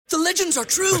The legends are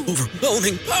true.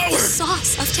 Overwhelming power!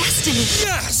 Sauce of destiny.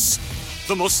 Yes!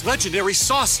 The most legendary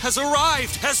sauce has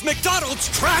arrived as McDonald's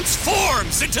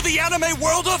transforms into the anime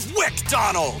world of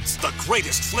WickDonald's. The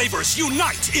greatest flavors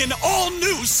unite in all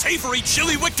new savory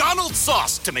chili McDonald's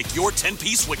sauce to make your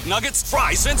 10-piece Wick Nuggets,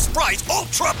 fries, and Sprite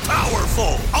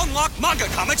ultra-powerful. Unlock manga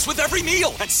comics with every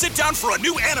meal and sit down for a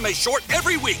new anime short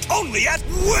every week only at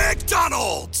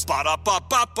WickDonald's.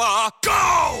 Ba-da-ba-ba-ba,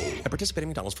 go! At participating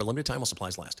McDonald's for a limited time while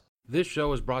supplies last. This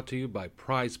show is brought to you by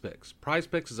Prize Picks. Prize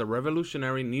Picks is a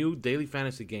revolutionary new daily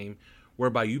fantasy game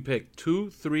whereby you pick 2,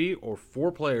 3, or 4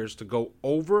 players to go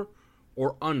over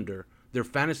or under their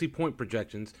fantasy point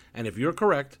projections, and if you're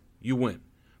correct, you win.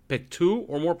 Pick 2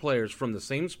 or more players from the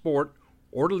same sport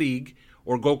or league,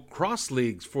 or go cross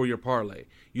leagues for your parlay.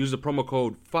 Use the promo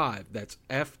code 5, that's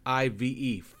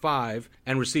F-I-V-E, 5,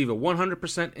 and receive a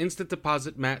 100% instant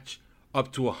deposit match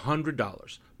up to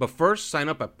 $100. But first, sign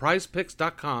up at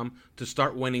prizepicks.com to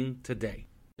start winning today.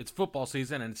 It's football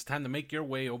season, and it's time to make your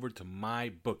way over to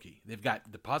MyBookie. They've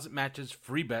got deposit matches,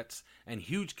 free bets, and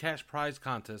huge cash prize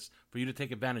contests for you to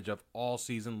take advantage of all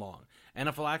season long.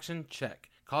 NFL action? Check.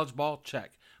 College ball?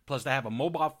 Check. Plus, they have a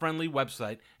mobile-friendly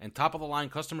website and top-of-the-line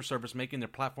customer service, making their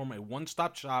platform a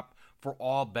one-stop shop for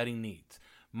all betting needs.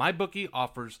 MyBookie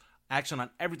offers action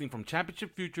on everything from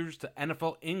championship futures to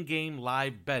NFL in-game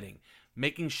live betting,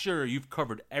 making sure you've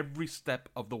covered every step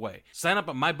of the way. Sign up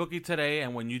at MyBookie today,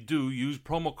 and when you do, use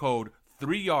promo code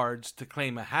 3YARDS to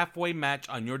claim a halfway match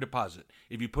on your deposit.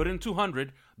 If you put in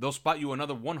 200, they'll spot you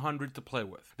another 100 to play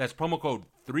with. That's promo code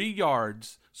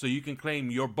 3YARDS so you can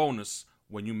claim your bonus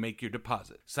when you make your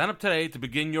deposit. Sign up today to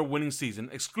begin your winning season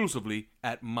exclusively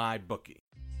at MyBookie.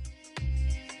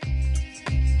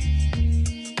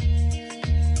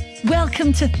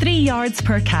 Welcome to 3 Yards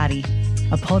Per Carry,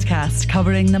 a podcast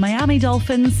covering the Miami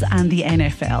Dolphins and the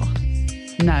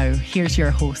NFL. Now, here's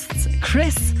your hosts,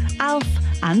 Chris, Alf,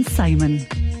 and Simon.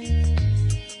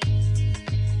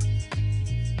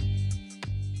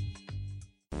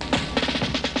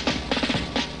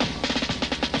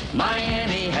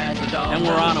 Miami has the Dolphins. And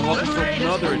we're on, and welcome to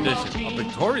another edition, a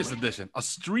victorious edition, a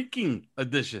streaking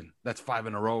edition. That's 5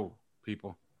 in a row,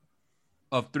 people,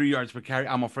 of 3 Yards Per Carry.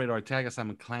 I'm Alfredo Ortega.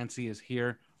 Simon Clancy is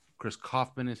here. Chris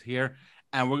Kaufman is here.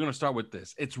 And we're going to start with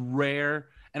this. It's rare,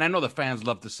 and I know the fans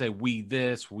love to say, we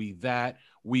this, we that,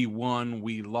 we won,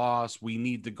 we lost, we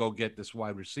need to go get this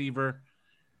wide receiver.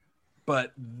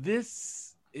 But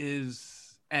this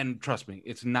is, and trust me,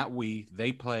 it's not we.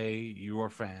 They play, your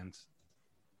fans.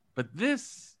 But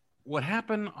this, what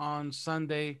happened on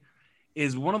Sunday,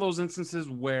 is one of those instances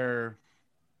where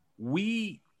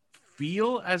we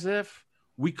feel as if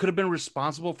we could have been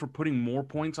responsible for putting more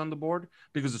points on the board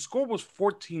because the score was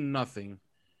 14-0,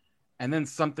 and then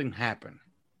something happened.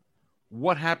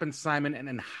 What happened, Simon,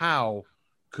 and how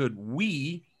could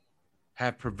we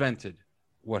have prevented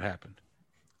what happened?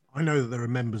 I know that there are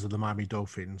members of the Miami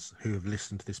Dolphins who have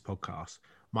listened to this podcast.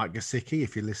 Mike Gesicki,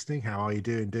 if you're listening, how are you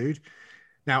doing, dude?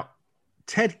 Now,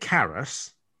 Ted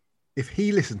Karras, if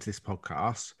he listened to this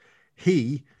podcast,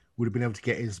 he would have been able to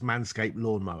get his Manscaped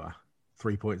lawnmower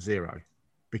 3.0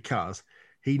 because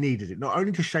he needed it not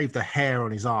only to shave the hair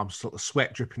on his arms, sort of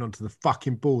sweat dripping onto the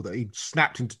fucking ball that he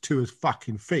snapped into 2 of his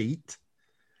fucking feet,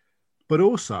 but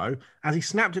also, as he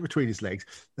snapped it between his legs,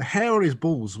 the hair on his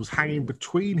balls was hanging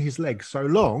between his legs so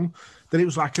long that it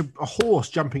was like a horse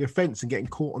jumping a fence and getting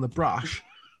caught on the brush.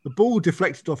 The ball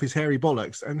deflected off his hairy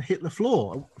bollocks and hit the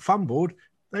floor. Fumbled.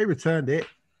 They returned it.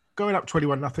 Going up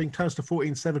 21-0, turns to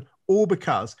 14-7, all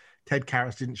because Ted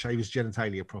Karras didn't shave his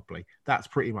genitalia properly. That's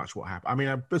pretty much what happened. I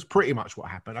mean, that's pretty much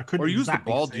what happened. I couldn't. Or use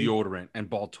exactly the ball see. deodorant and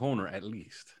ball toner at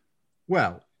least.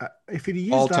 Well, if he'd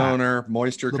used ball that, toner,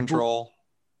 moisture control,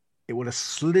 it would have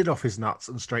slid off his nuts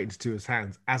and straight into his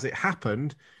hands. As it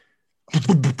happened,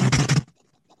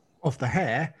 off the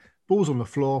hair, balls on the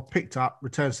floor, picked up,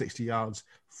 returned 60 yards,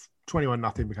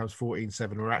 21-0 becomes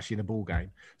 14-7. We're actually in a ball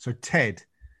game. So Ted,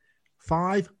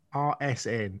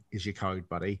 5RSN is your code,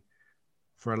 buddy,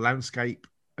 for a landscape,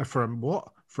 for a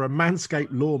what? For a Manscaped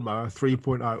lawnmower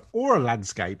 3.0, or a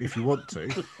landscape if you want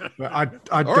to. But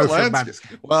I'd or go for a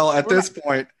landscape. Well, at this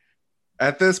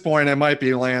point, it might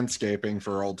be landscaping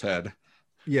for old Ted.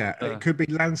 Yeah, it could be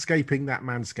landscaping, that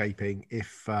manscaping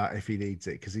if he needs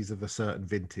it, because he's of a certain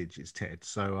vintage. It's Ted.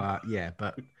 So yeah,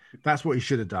 but that's what he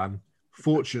should have done.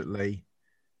 Fortunately,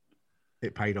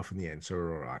 it paid off in the end, so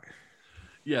we're all right.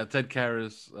 Yeah, Ted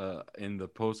Karras in the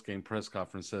post-game press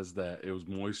conference says that it was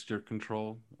moisture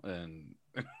control, and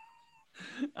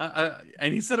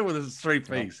and he said it with a straight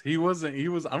face. He was. I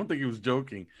don't think he was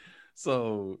joking.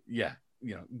 So yeah,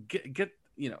 get.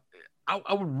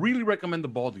 I would really recommend the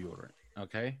ball deodorant.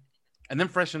 Okay, and then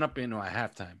freshen up into a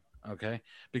halftime. Okay,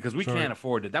 because we can't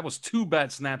afford it. That was 2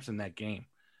 bad snaps in that game,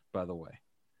 by the way.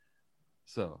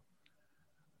 So,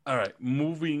 all right,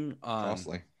 moving on.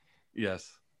 Costly.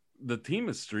 Yes, the team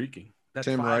is streaking. That's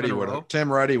Tim Ruddy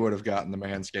would have gotten the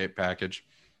Manscaped package.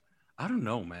 I don't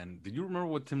know, man. Did you remember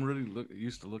what Tim Ruddy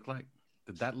used to look like?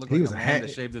 Did that look He like was a a man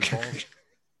that shaved his balls?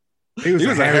 He was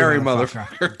a hairy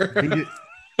motherfucker.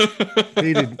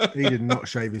 He did not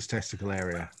shave his testicle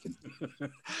area.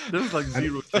 There was like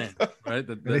 0 chance, right?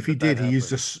 And if he did, he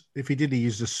used a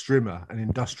strimmer, an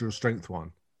industrial strength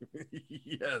one.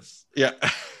 Yes. Yeah.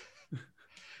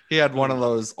 He had one of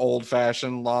those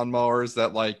old-fashioned lawnmowers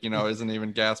that, like, you know, isn't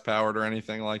even gas-powered or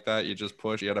anything like that. You just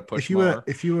push. You had a push mower.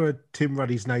 If you were Tim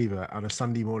Ruddy's neighbour on a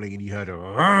Sunday morning and you heard a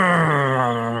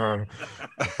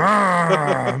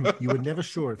you were never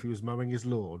sure if he was mowing his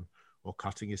lawn or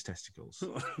cutting his testicles.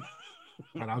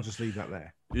 And I'll just leave that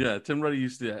there. Yeah, Tim Ruddy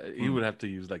he would have to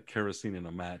use like kerosene in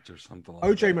a match or something like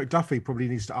OJ that. McDuffie probably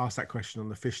needs to ask that question on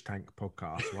the Fish Tank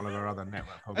podcast, one of our other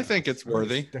network podcasts. I think it's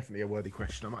worthy. It's definitely a worthy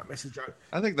question. I might message Joe.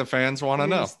 I think the fans want to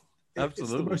know.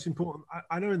 Absolutely. It's the most important.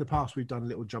 I know in the past we've done a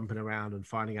little jumping around and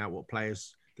finding out what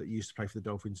players that used to play for the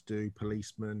Dolphins do,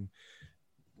 policemen,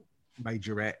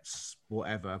 majorettes,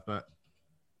 whatever. But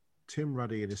Tim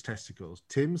Ruddy and his testicles.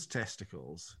 Tim's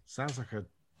testicles sounds like a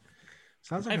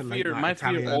my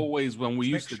fear always when we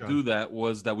used to show. do that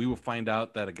was that we would find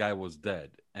out that a guy was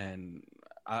dead, and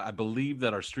I believe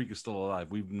that our streak is still alive.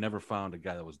 We've never found a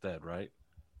guy that was dead, right?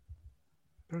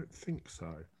 I don't think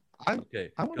so.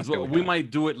 Okay, because we might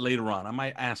do it later on. I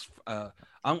might ask.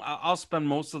 I'll spend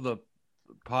most of the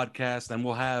podcast, and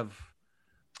we'll have.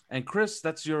 And Chris,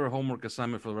 that's your homework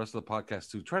assignment for the rest of the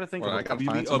podcast too. Try to think of a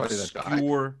really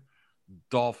obscure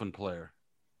Dolphin player.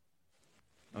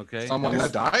 Okay, someone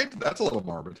that died? That's a little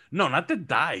morbid. No, not that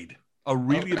died. A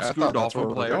really obscure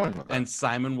Dolphin player. And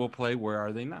Simon will play Where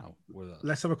Are They Now with us.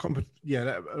 Let's have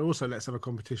let's have a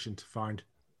competition to find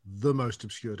the most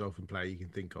obscure Dolphin player you can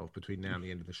think of between now and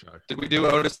the end of the show. Did we do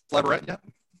Otis Leverett yet?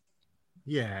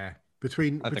 Yeah.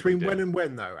 Between when and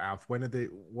when though, Alf? When are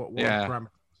what parameters?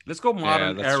 Let's go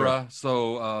modern era. True.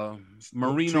 So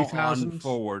Marino 2000s? On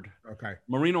forward. Okay.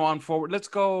 Marino on forward. Let's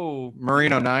go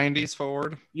Marino 90s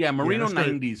forward. Yeah, Marino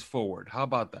 90s forward. How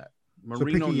about that?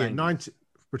 Marino 90s.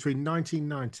 Between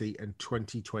 1990 and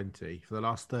 2020, for the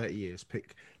last 30 years,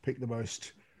 pick the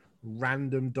most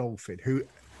random Dolphin who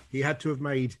he had to have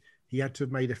made a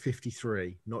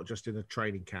 53, not just in a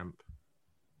training camp.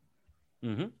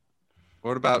 Mm-hmm.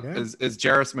 What about is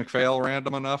Jarris McPhail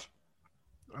random enough?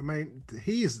 I mean,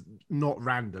 he is not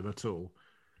random at all.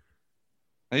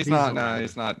 He's not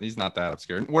that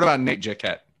obscure. What about Nate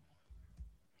Jaquette?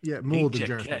 Yeah, more than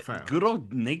Jarris McPhail. Good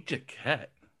old Nate Jaquette.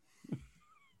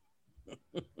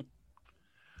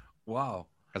 Wow.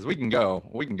 Because we can go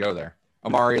there.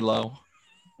 Amari Lowe.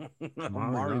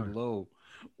 Amari Lowe.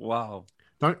 Wow.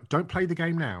 Don't play the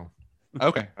game now.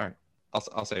 Okay, all right.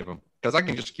 I'll save him because I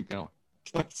can just keep going.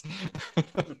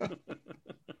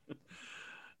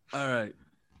 All right.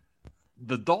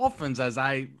 The Dolphins, as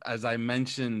I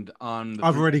mentioned on the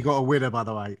I've already got a winner, by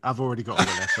the way. I've already got a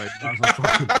winner, so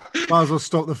might as well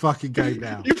stop the fucking game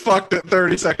now. You fucked it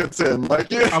 30 seconds in.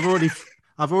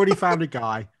 I've already found a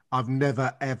guy I've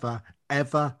never, ever,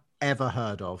 ever, ever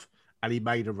heard of, and he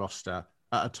made a roster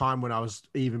at a time when I was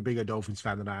even bigger Dolphins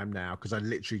fan than I am now, because I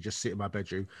literally just sit in my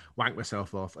bedroom, wank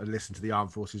myself off, and listen to the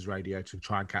Armed Forces radio to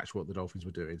try and catch what the Dolphins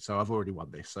were doing. So I've already won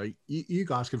this. So you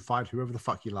guys can find whoever the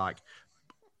fuck you like.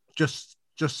 Just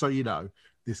so you know,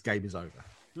 this game is over.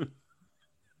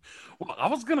 Well, I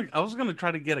was gonna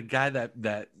try to get a guy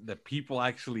that people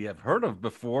actually have heard of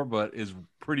before, but is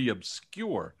pretty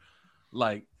obscure.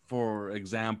 Like, for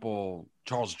example,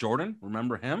 Charles Jordan.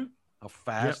 Remember him? How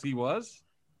fast he was?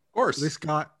 Of course. This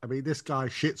guy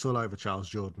shits all over Charles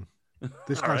Jordan.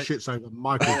 This guy shits over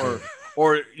Michael Jordan.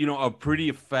 Or a pretty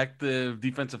effective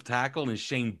defensive tackle is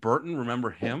Shane Burton. Remember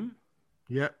him?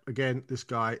 Yeah, again, this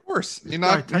guy. Of course, he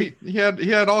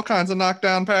had all kinds of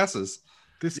knockdown passes.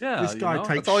 This guy takes.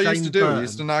 That's all he used to do. He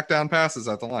used to knock down passes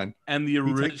at the line. And the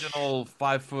original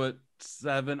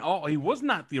 5'7". Oh, he was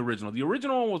not the original. The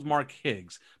original one was Mark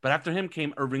Higgs, but after him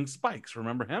came Irving Spikes.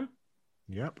 Remember him?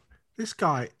 Yep. This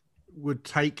guy would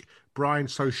take Brian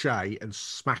Sochet and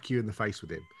smack you in the face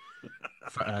with him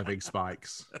for Irving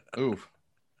Spikes. Oof.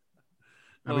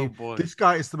 I mean, this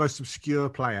guy is the most obscure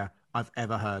player I've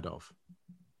ever heard of.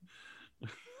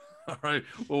 All right.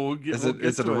 Well, is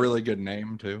it a really good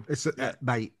name too?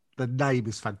 Mate. The name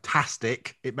is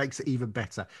fantastic. It makes it even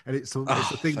better, and it's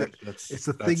the thing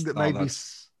that made me.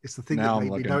 It's the thing Now that I'm made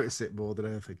me looking. notice it more than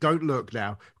anything. Don't look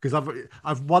now because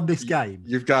I've won this game.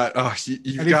 You've got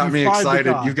you've And if got you me find the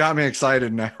excited. guy- You've got me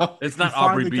excited now. It's You not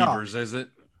find Aubrey the guy. Beavers, is it?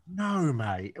 No,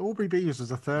 mate. Aubrey Beavers was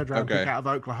a third round Okay. pick out of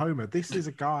Oklahoma. This is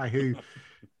a guy who,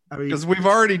 I mean, Because we've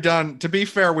already done. To be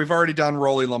fair, we've already done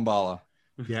Rolly Lumbala.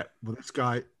 yeah. Well, this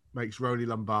guy makes Rolly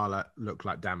Lumbala look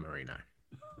like Dan Marino.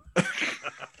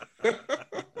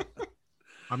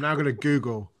 I'm now going to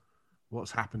Google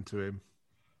what's happened to him.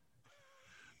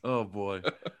 Oh boy.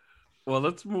 Well,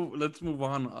 let's move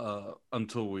on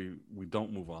until we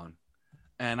don't move on.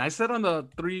 And I said on the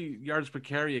 3 yards per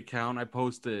carry account, I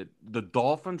posted the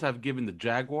Dolphins have given the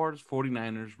Jaguars,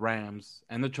 49ers, Rams,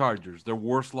 and the Chargers their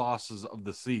worst losses of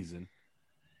the season.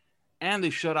 And they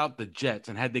shut out the Jets.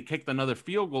 And had they kicked another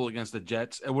field goal against the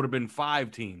Jets, it would have been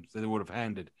 5 teams that they would have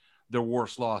handed their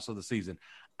worst loss of the season.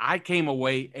 I came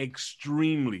away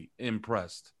extremely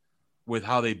impressed with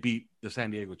how they beat the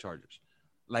San Diego Chargers.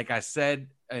 Like I said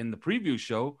in the preview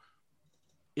show,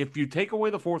 if you take away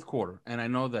the fourth quarter, and I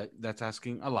know that that's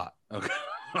asking a lot,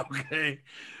 okay,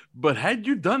 but had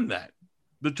you done that,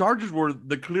 the Chargers were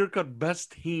the clear-cut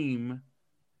best team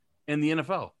in the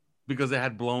NFL because they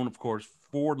had blown, of course,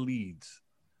 4 leads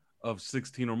of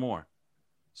 16 or more.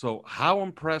 So how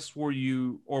impressed were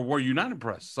you, or were you not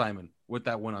impressed, Simon, with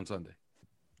that win on Sunday?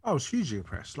 I was hugely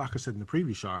impressed. Like I said in the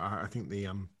previous show, I think the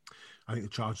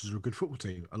Chargers are a good football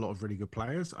team. A lot of really good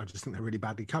players. I just think they're really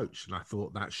badly coached, and I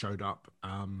thought that showed up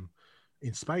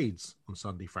in spades on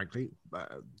Sunday. Frankly,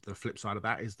 the flip side of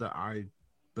that is that I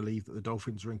believe that the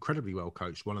Dolphins are incredibly well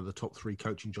coached. One of the top 3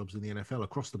 coaching jobs in the NFL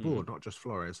across the board, not just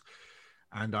Flores.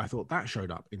 And I thought that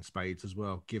showed up in spades as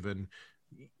well, given,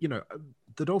 you know,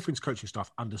 the Dolphins coaching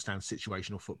staff understands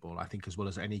situational football, I think, as well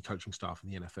as any coaching staff in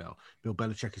the NFL. Bill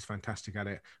Belichick is fantastic at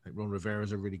it. I think Ron Rivera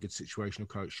is a really good situational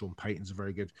coach. Sean Payton's a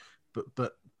very good.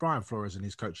 But Brian Flores and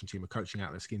his coaching team are coaching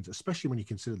out their skins, especially when you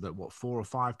consider that, 4 or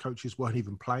 5 coaches weren't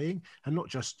even playing, and not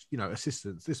just, you know,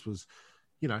 assistants. This was,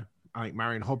 you know, I think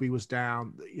Marion Hobby was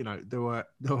down. You know, there were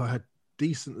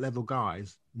decent level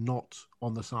guys not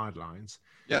on the sidelines.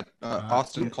 Yeah,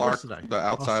 Austin Clark, yesterday. the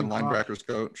outside Austin Clark. linebackers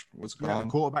coach, was Yeah, gone.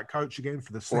 the quarterback coach again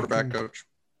for the Quarterback coach.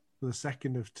 for the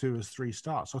second of 2 or 3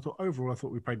 starts. So I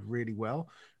thought we played really well.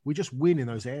 We just win in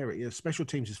those areas. Special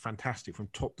teams is fantastic from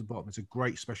top to bottom. It's a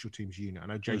great special teams unit. I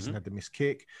know Jason had the missed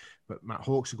kick, but Matt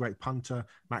Hawk's a great punter.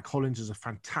 Matt Collins is a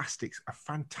fantastic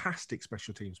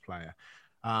special teams player.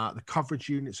 The coverage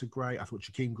units are great. I thought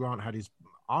Jakeem Grant had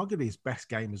arguably his best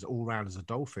game as all round as a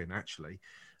Dolphin, actually,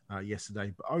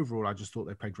 yesterday. But overall, I just thought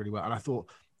they played really well. And I thought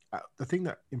the thing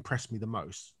that impressed me the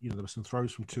most, you know, there were some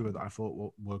throws from Tua that I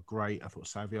thought were great. I thought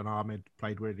Savion Ahmed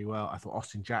played really well. I thought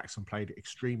Austin Jackson played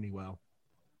extremely well.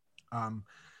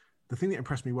 The thing that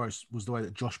impressed me most was the way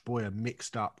that Josh Boyer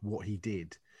mixed up what he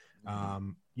did.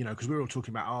 You know, because we were all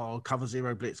talking about, cover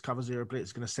zero blitz, going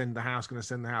to send the house.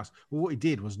 Well, what he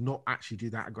did was not actually do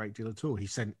that a great deal at all. He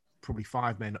sent probably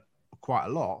 5 men quite a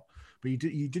lot, but you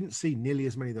didn't see nearly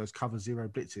as many of those cover zero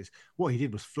blitzes. What he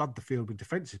did was flood the field with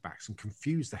defensive backs and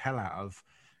confuse the hell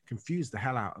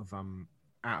out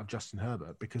of Justin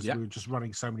Herbert, because we were just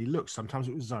running so many looks. Sometimes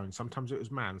it was zone, sometimes it was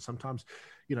man, sometimes,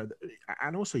 you know,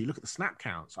 and also you look at the snap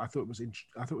counts. I thought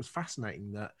it was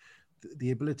fascinating that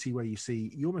the ability where you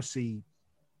almost see,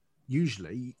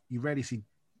 usually you rarely see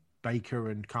Baker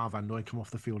and Carl Van Noy come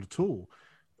off the field at all.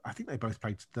 I think they both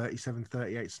played 37,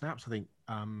 38 snaps. I think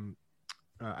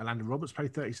Landon Roberts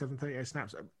played 37, 38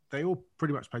 snaps. They all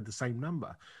pretty much played the same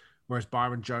number. Whereas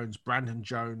Byron Jones, Brandon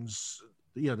Jones,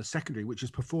 you know, the secondary, which is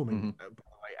performing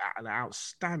at an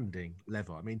outstanding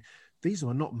level. I mean, these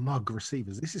are not mug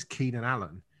receivers. This is Keenan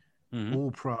Allen,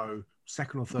 all pro,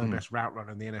 second or third best route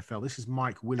runner in the NFL. This is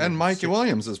Mike Williams. And Mikey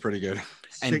Williams is pretty good.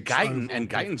 And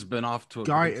Guyton's been off to a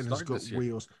good start got this year.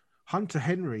 wheels. Hunter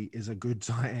Henry is a good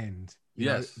tight end.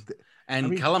 Yes.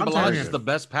 And Kellen Balaj is the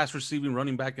best pass receiving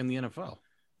running back in the NFL.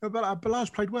 But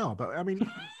Balaj played well. But I mean,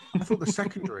 I thought the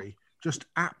secondary just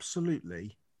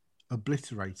absolutely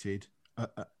obliterated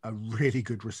a really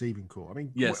good receiving core. I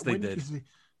mean, yes, they did.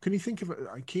 Can you think of it?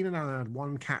 Keenan Allen had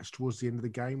 1 catch towards the end of the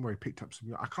game where he picked up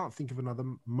some. I can't think of another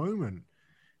moment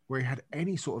where he had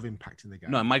any sort of impact in the game.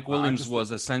 No, Mike Williams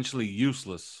was essentially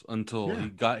useless until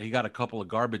he got a couple of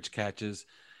garbage catches.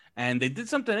 And they did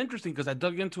something interesting because I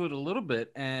dug into it a little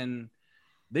bit, and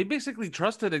they basically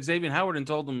trusted Xavier Howard and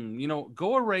told him, you know,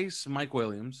 go erase Mike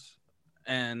Williams,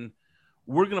 and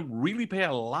we're going to really pay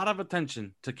a lot of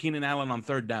attention to Keenan Allen on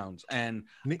third downs. And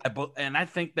I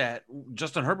think that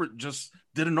Justin Herbert just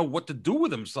didn't know what to do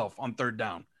with himself on third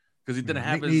down because he didn't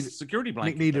have his security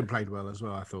blanket. Nick Needham played well as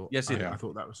well, I thought. Yes, he did. I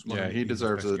thought that was he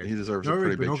deserves a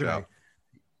pretty big shout.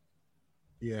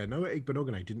 Yeah, Noah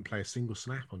Igbenogany didn't play a single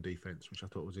snap on defense, which I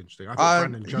thought was interesting. I thought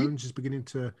Brandon Jones is beginning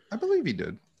to. I believe he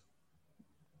did.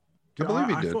 I believe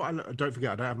he did. Don't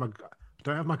forget, I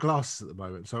don't have my glasses at the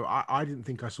moment, so I didn't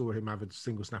think I saw him have a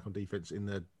single snap on defense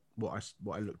in what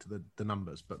I looked at the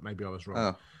numbers, but maybe I was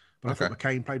wrong. Oh, but I thought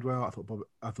McCain played well.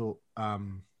 I thought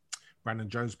Brandon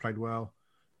Jones played well,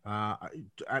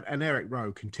 and Eric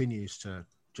Rowe continues to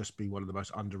just be one of the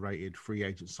most underrated free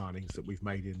agent signings that we've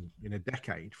made in a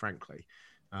decade, frankly.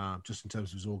 Just in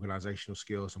terms of his organizational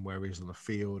skills and where he is on the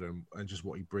field and just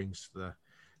what he brings to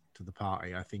the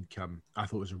party. I think I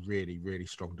thought it was a really, really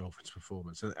strong Dolphins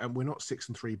performance. And we're not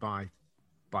 6-3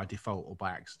 by default or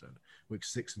by accident. We're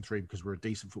 6-3 because we're a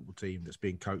decent football team that's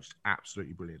being coached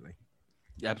absolutely brilliantly.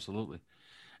 Absolutely.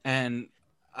 And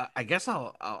I guess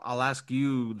I'll ask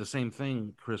you the same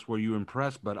thing, Chris. Were you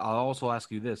impressed? But I'll also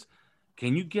ask you this.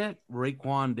 Can you get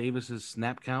Raekwon Davis's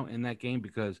snap count in that game?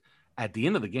 Because at the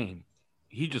end of the game,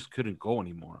 he just couldn't go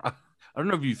anymore. I don't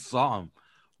know if you saw him,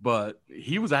 but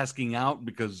he was asking out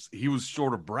because he was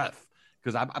short of breath.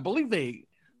 Because I believe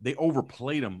they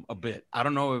overplayed him a bit. I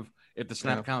don't know if the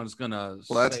snap count is gonna.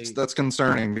 Well, that's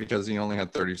concerning because he only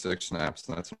had 36 snaps.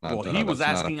 That's not. Well, he was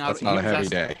asking out. That's not a heavy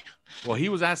day. Well, he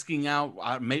was asking out.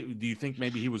 Do you think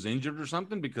maybe he was injured or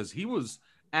something? Because he was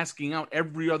asking out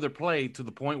every other play to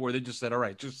the point where they just said, "All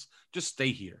right, just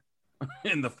stay here."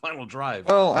 In the final drive.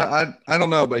 Well, I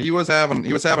don't know, but he was having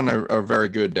a very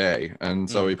good day, and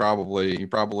so he probably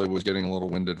was getting a little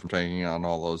winded from taking on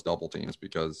all those double teams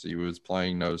because he was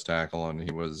playing nose tackle and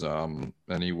he was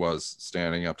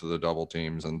standing up to the double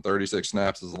teams, and 36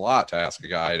 snaps is a lot to ask a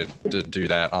guy to do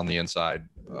that on the inside.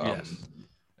 Yes,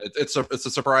 it's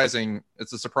a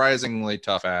surprisingly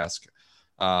tough ask.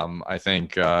 I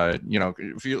think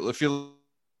if you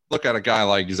look at a guy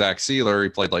like Zach Sealer, he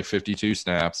played like 52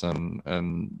 snaps, and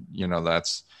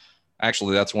that's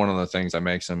one of the things that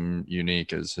makes him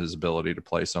unique is his ability to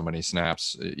play so many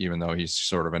snaps, even though he's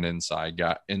sort of an inside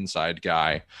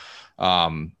guy.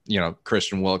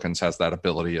 Christian Wilkins has that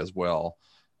ability as well,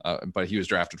 but he was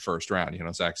drafted first round.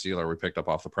 Zach Sealer we picked up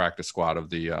off the practice squad of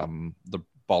the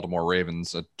Baltimore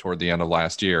Ravens toward the end of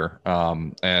last year,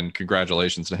 and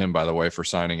congratulations to him, by the way, for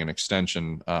signing an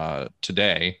extension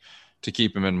today to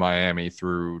keep him in Miami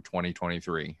through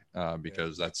 2023,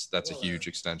 because that's a huge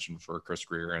extension for Chris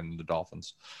Grier and the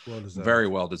Dolphins. Very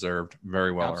well deserved,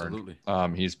 very well Absolutely.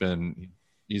 earned.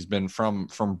 He's been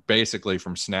from basically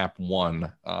from snap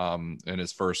one in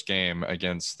his first game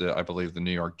against I believe the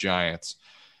New York Giants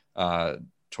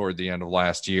toward the end of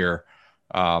last year.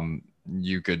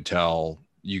 You could tell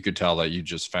that you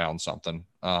just found something.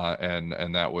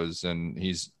 And that was, and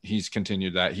he's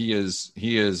continued that. He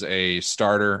is a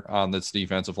starter on this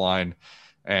defensive line,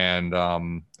 and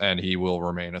he will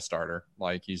remain a starter.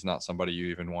 Like, he's not somebody you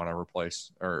even want to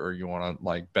replace or you want to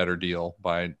like better deal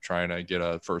by trying to get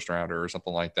a first rounder or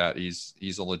something like that.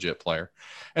 He's a legit player.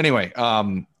 Anyway,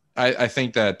 I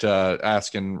think that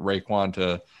asking Raekwon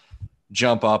to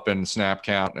jump up and snap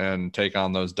count and take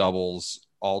on those doubles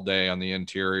all day on the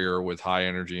interior with high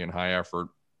energy and high effort,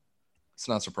 it's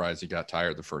not surprised he got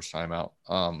tired the first time out.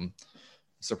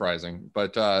 Surprising,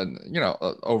 but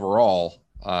overall,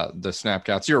 the snap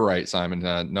counts. You're right, Simon.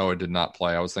 Noah did not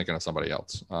play. I was thinking of somebody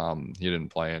else. He didn't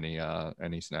play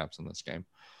any snaps in this game.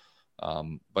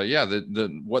 But yeah,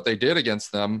 what they did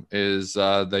against them is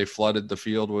they flooded the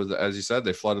field with, as you said,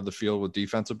 they flooded the field with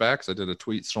defensive backs. I did a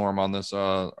tweet storm on this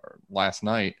last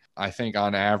night. I think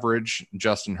on average,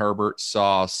 Justin Herbert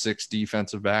saw 6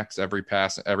 defensive backs every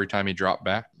time he dropped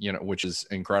back, which is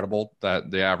incredible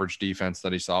that the average defense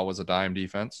that he saw was a dime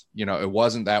defense. It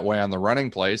wasn't that way on the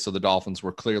running play. So the Dolphins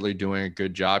were clearly doing a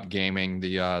good job gaming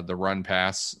the run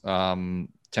pass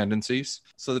tendencies.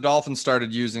 So the Dolphins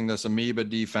started using this amoeba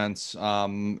defense,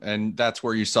 and that's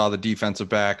where you saw the defensive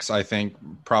backs, I think,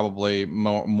 probably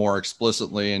more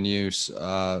explicitly in use.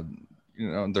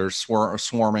 They're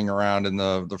swarming around in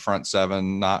the front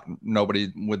seven,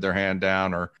 nobody with their hand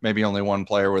down, or maybe only one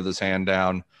player with his hand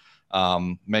down,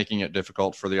 making it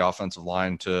difficult for the offensive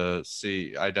line to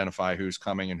identify who's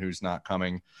coming and who's not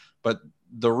coming. But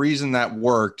the reason that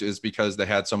worked is because they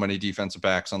had so many defensive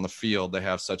backs on the field. They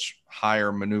have such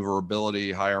higher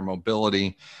maneuverability, higher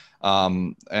mobility,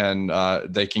 and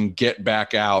they can get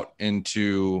back out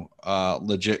into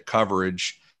legit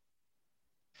coverage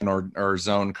or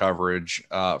zone coverage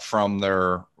from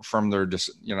their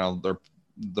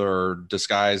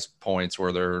disguise points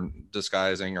where they're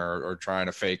disguising or trying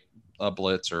to fake a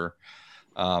blitz or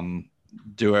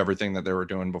do everything that they were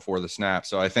doing before the snap.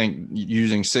 So I think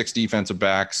using 6 defensive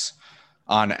backs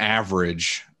on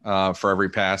average for every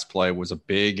pass play was a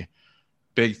big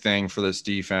big thing for this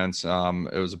defense. It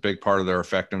was a big part of their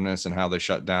effectiveness and how they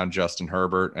shut down Justin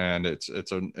Herbert. And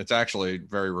it's actually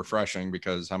very refreshing,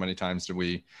 because how many times did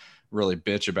we really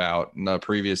bitch about the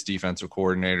previous defensive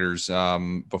coordinators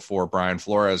before Brian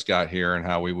Flores got here, and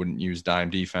how we wouldn't use dime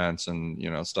defense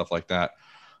and, stuff like that.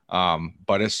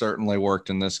 But it certainly worked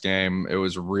in this game. It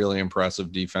was a really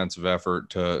impressive defensive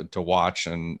effort to watch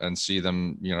and see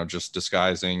them, just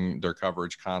disguising their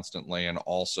coverage constantly and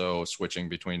also switching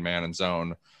between man and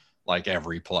zone like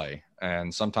every play.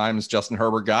 And sometimes Justin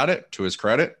Herbert got it, to his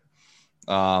credit.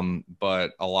 But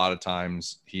a lot of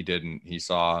times he didn't. He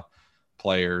saw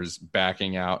players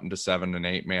backing out into 7 and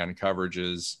 8 man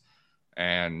coverages,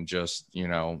 and just,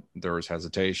 there was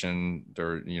hesitation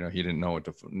there. He didn't know what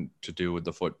to do with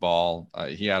the football.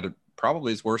 He had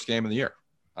probably his worst game of the year.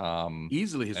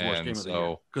 Easily his worst game of the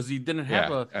year, because he didn't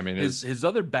have his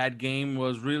other bad game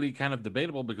was really kind of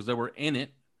debatable, because they were in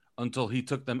it until he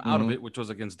took them out of it, which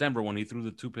was against Denver when he threw the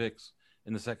 2 picks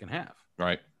in the second half.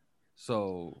 Right.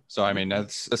 So I mean,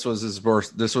 this was his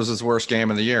worst game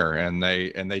of the year, and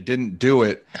they didn't do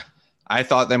it. I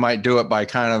thought they might do it by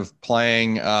kind of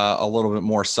playing a little bit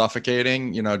more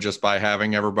suffocating, just by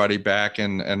having everybody back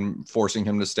and forcing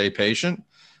him to stay patient,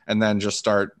 and then just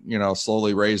start,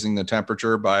 slowly raising the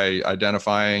temperature by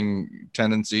identifying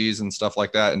tendencies and stuff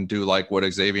like that, and do like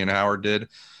what Xavier Howard did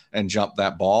and jump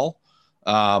that ball.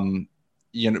 But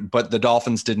the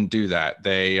Dolphins didn't do that.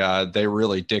 They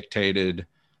really dictated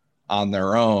on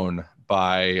their own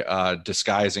by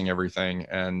disguising everything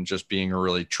and just being a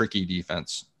really tricky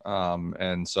defense.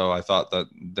 And so I thought that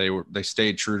they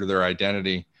stayed true to their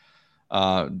identity,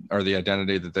 or the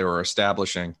identity that they were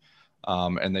establishing,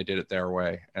 and they did it their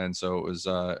way. And so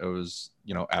it was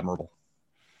admirable.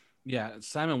 Yeah,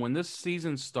 Simon, when this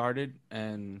season started,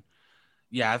 and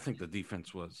I think the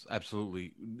defense was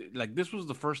absolutely, like, this was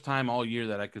the first time all year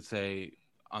that I could say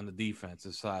on the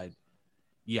defensive side,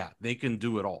 they can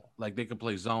do it all. Like, they could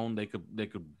play zone, they could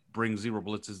bring zero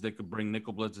blitzes, they could bring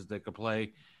nickel blitzes, they could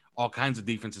play all kinds of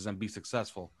defenses and be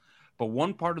successful. But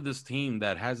one part of this team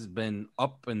that has been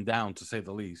up and down, to say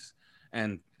the least,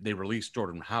 and they released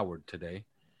Jordan Howard today,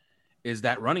 is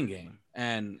that running game.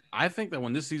 And I think that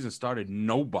when this season started,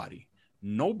 nobody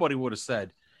would have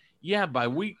said, by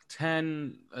week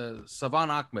 10,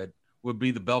 Salvon Ahmed would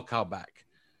be the bell cow back.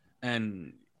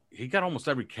 And he got almost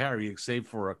every carry, save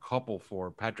for a couple for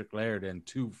Patrick Laird and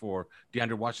 2 for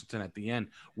DeAndre Washington at the end.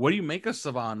 What do you make of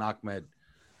Salvon Ahmed,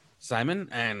 Simon?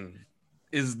 And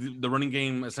is the running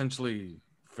game essentially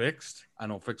fixed? I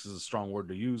know fixed is a strong word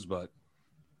to use, but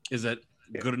is it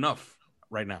good enough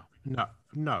right now? No,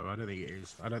 I don't think it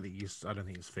is. I don't think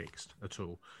it's fixed at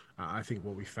all. I think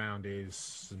what we found is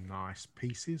some nice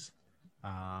pieces.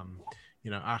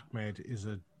 Ahmed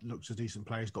looks a decent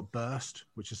player. He's got burst,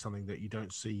 which is something that you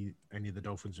don't see any of the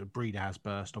Dolphins. Breeder has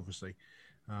burst, obviously,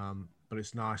 but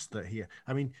it's nice that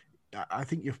I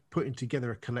think you're putting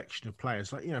together a collection of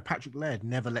players. Like, Patrick Laird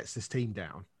never lets this team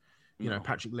down.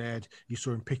 Patrick Laird, you saw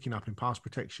him picking up in pass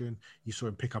protection. You saw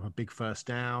him pick up a big first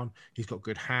down. He's got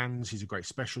good hands. He's a great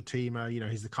special teamer.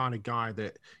 He's the kind of guy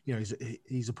that,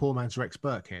 he's a poor man's Rex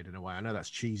Burkhead in a way. I know that's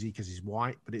cheesy because he's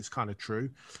white, but it's kind of true.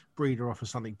 Breeder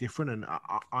offers something different. And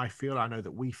I know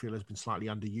that we feel has been slightly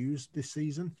underused this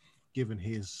season, given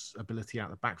his ability out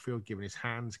of the backfield, given his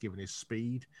hands, given his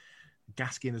speed.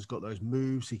 Gaskin has got those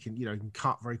moves. He can, can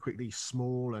cut very quickly,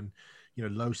 small and,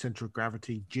 low center of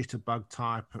gravity, jitterbug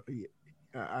type.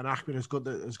 And Ahmed has got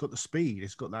the speed.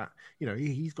 It's got that,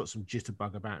 he's got some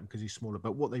jitterbug about him because he's smaller.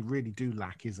 But what they really do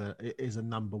lack is a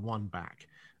number one back.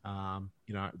 I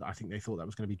think they thought that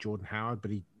was going to be Jordan Howard, but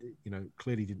he,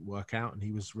 clearly didn't work out, and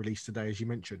he was released today, as you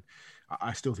mentioned.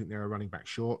 I still think they're a running back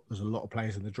short. There's a lot of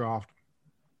players in the draft.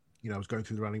 I was going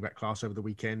through the running back class over the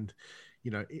weekend.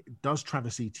 Does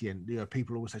Travis Etienne?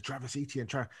 People always say Travis Etienne.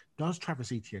 Does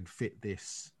Travis Etienne fit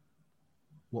this?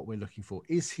 What we're looking for?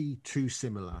 Is he too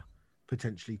similar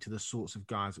potentially to the sorts of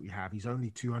guys that we have? He's only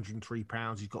 203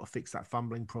 pounds. He's got to fix that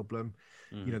fumbling problem.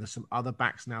 There's some other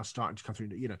backs now starting to come through.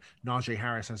 Najee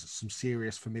Harris has some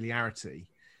serious familiarity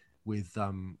with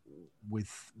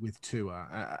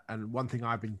Tua. And one thing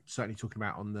I've been certainly talking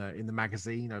about in the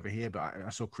magazine over here, but I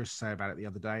saw Chris say about it the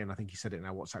other day, and I think he said it in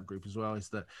our WhatsApp group as well, is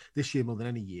that this year more than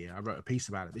any year, I wrote a piece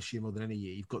about it, this year more than any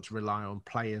year, you've got to rely on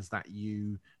players that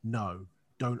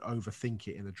don't overthink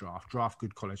it in the draft. Draft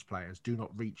good college players. Do not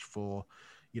reach for,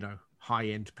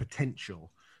 high-end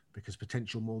potential, because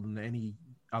potential more than any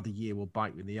other year will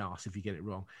bite you in the arse if you get it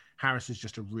wrong. Harris is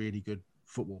just a really good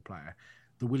football player.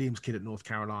 The Williams kid at North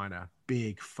Carolina,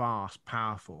 big, fast,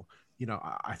 powerful.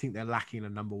 I think they're lacking a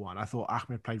number one. I thought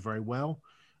Ahmed played very well,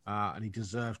 and he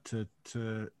deserved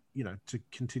to to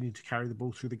continue to carry the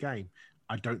ball through the game.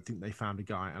 I don't think they found a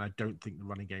guy, and I don't think the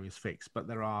running game is fixed. But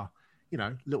there are,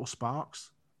 little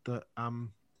sparks that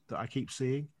that I keep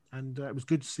seeing, and it was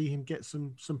good to see him get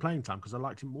some playing time because I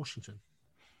liked him in Washington.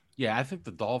 Yeah, I think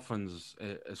the Dolphins,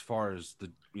 as far as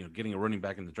the getting a running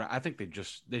back in the draft, I think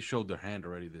they showed their hand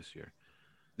already this year.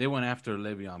 They went after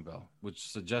Le'Veon Bell, which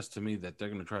suggests to me that they're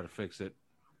going to try to fix it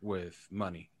with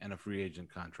money and a free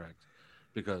agent contract,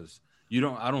 because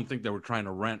I don't think they were trying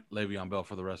to rent Le'Veon Bell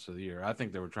for the rest of the year. I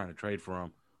think they were trying to trade for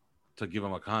him to give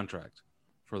him a contract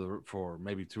for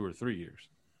maybe 2 or 3 years.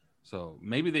 So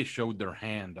maybe they showed their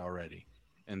hand already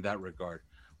in that regard.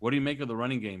 What do you make of the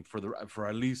running game for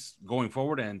at least going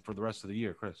forward and for the rest of the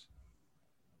year, Chris?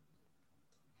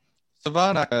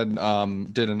 Salvon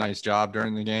Ahmed did a nice job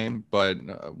during the game, but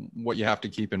what you have to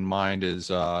keep in mind is,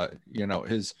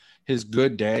 his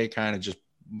good day kind of just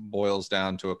boils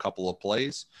down to a couple of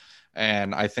plays.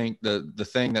 And I think the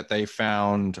thing that they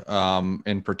found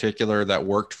in particular that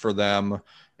worked for them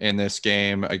in this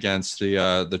game against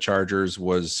the Chargers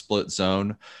was split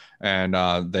zone. And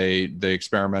they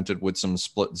experimented with some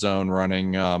split zone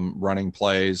running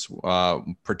plays,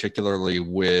 particularly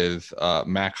with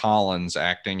Mac Hollins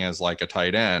acting as like a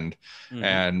tight end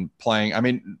and playing. I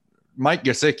mean, Mike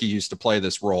Gesicki used to play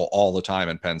this role all the time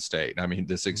in Penn State. I mean,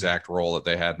 this exact role that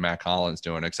they had Mac Hollins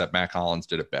doing, except Mac Hollins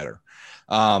did it better.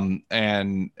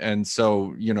 And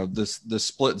so, the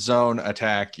split zone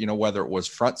attack, whether it was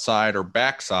front side or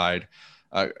back side,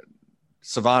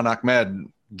 Salvon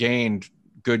Ahmed gained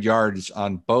good yards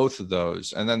on both of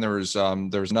those. And then there was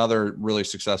another really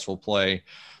successful play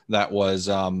that was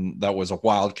a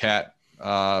wildcat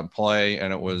play,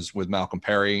 and it was with Malcolm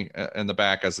Perry in the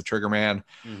back as the trigger man.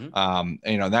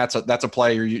 That's a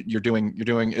play you're doing.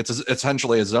 It's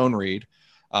essentially a zone read.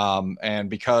 And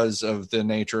because of the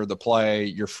nature of the play,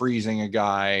 you're freezing a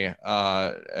guy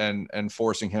and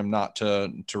forcing him not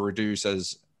to reduce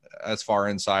as far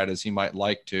inside as he might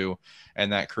like to,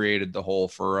 and that created the hole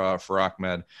for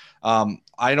Ahmed.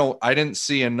 I didn't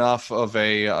see enough of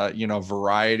a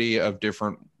variety of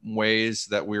different ways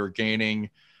that we were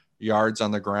gaining yards on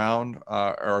the ground,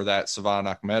 or that Salvon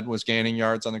Ahmed was gaining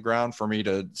yards on the ground for me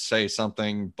to say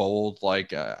something bold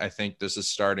like I think this is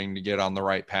starting to get on the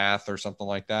right path or something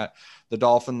like that. The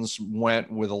Dolphins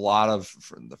went with a lot of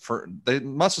they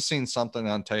must have seen something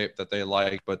on tape that they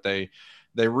like, but they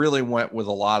really went with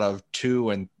a lot of 2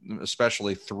 and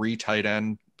especially 3 tight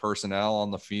end personnel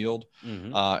on the field,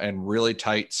 and really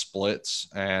tight splits,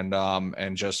 and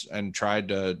tried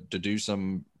to do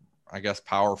some, I guess,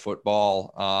 power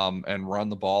football, and run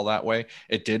the ball that way.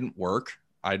 It didn't work.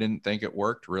 I didn't think it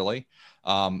worked really.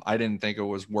 I didn't think it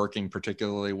was working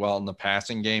particularly well in the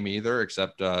passing game either,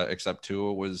 except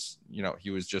Tua was, he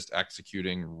was just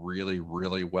executing really,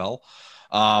 really well.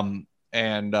 And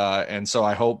so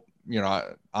I hope,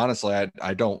 honestly,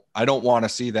 I don't want to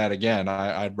see that again.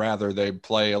 I'd rather they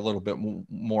play a little bit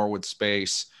more with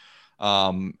space,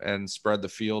 and spread the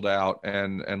field out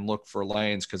and look for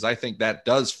lanes. Cause I think that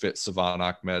does fit Salvon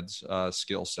Ahmed's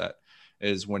skill set,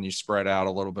 is when you spread out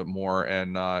a little bit more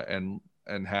and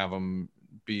have them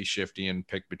be shifty and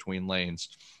pick between lanes.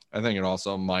 I think it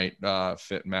also might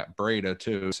fit Matt Breida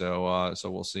too. So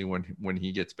we'll see when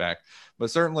he gets back.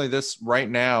 But certainly this right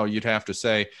now, you'd have to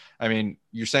say, I mean,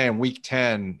 you're saying week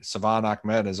 10, Salvon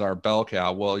Ahmed is our bell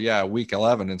cow. Well, yeah, week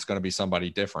 11, it's going to be somebody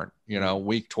different.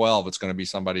 Week 12, it's going to be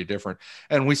somebody different.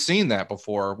 And we've seen that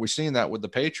before. We've seen that with the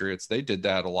Patriots. They did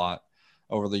that a lot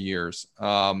over the years.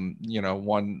 One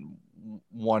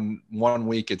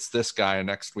week it's this guy, and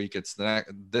next week it's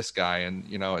this guy. And,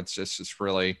 it's just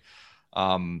really,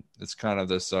 it's kind of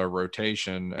this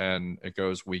rotation, and it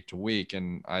goes week to week.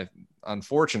 And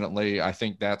unfortunately, I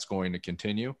think that's going to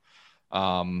continue.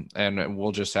 And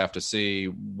we'll just have to see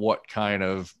what kind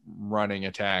of running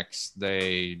attacks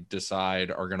they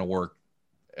decide are going to work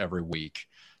every week.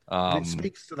 It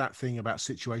speaks to that thing about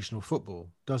situational football,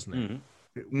 doesn't it?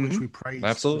 Which we praise.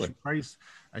 Absolutely. Which we praise,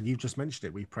 and you've just mentioned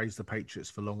it. We praised the Patriots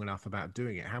for long enough about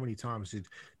doing it. How many times did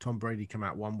Tom Brady come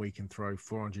out one week and throw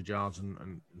 400 yards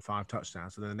and 5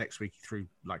 touchdowns, and then the next week he threw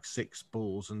like 6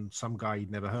 balls, and some guy you'd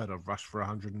never heard of rushed for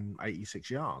 186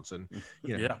 yards, and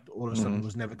all of a sudden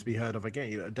was never to be heard of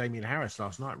again. Damian Harris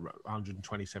last night,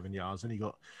 127 yards, and he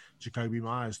got Jacoby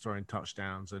Myers throwing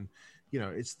touchdowns, and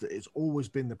it's always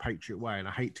been the Patriot way. And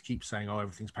I hate to keep saying,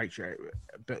 everything's Patriot,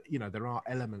 but there are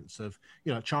elements of,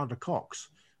 Chandler Cox,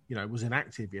 was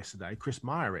inactive yesterday. Chris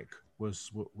Myrick was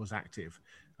active,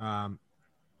 and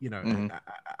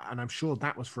I'm sure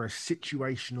that was for a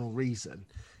situational reason.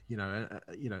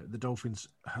 The Dolphins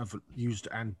have used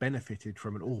and benefited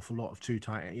from an awful lot of two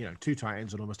tight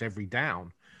ends on almost every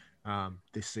down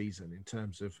this season in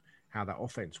terms of how that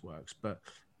offense works. But,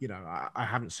 you know, I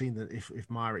haven't seen that if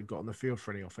Myrick got on the field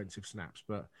for any offensive snaps,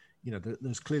 but, you know,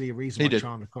 there's clearly a reason why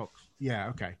Chandler Cox. Yeah,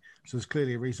 okay. So there's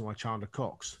clearly a reason why Chandler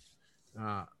Cox,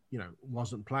 you know,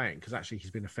 wasn't playing, because actually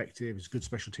he's been effective. He's a good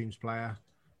special teams player.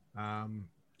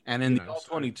 And in the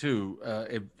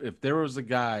All-22, if there was a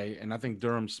guy, and I think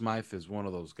Durham Smythe is one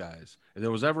of those guys, if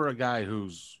there was ever a guy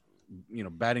who's, you know,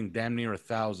 batting damn near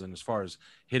 1,000 as far as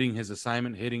hitting his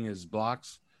assignment, hitting his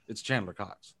blocks, it's Chandler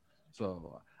Cox.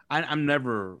 So I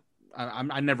never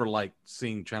like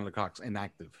seeing Chandler Cox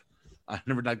inactive. I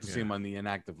never like to see him on the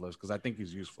inactive list because I think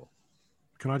he's useful.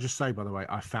 Can I just say, by the way,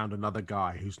 I found another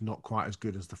guy who's not quite as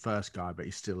good as the first guy, but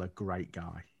he's still a great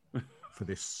guy for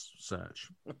this search.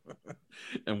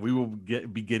 And we will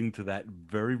be getting to that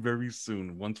very, very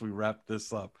soon once we wrap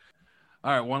this up.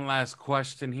 All right, one last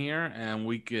question here, and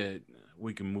we can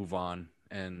move on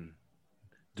and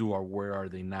do our Where Are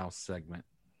They Now segment.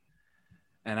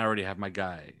 And I already have my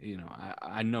guy. You know,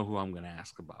 I know who I'm going to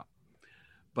ask about.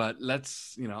 But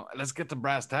let's get to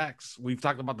brass tacks. We've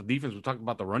talked about the defense. We've talked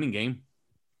about the running game.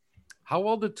 How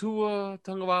well did Tua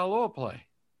Tagovailoa play?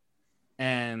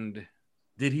 And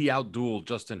did he outduel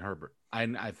Justin Herbert?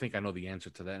 I think I know the answer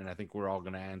to that, and I think we're all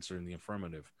going to answer in the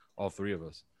affirmative, all three of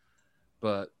us.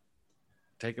 But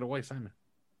take it away, Simon.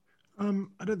 I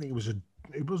don't think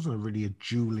it wasn't really a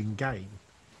dueling game,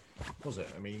 was it?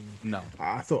 I mean, no.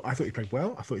 I thought he played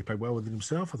well. I thought he played well within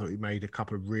himself. I thought he made a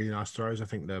couple of really nice throws. I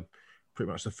think pretty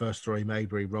much the first throw he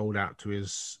made where he rolled out to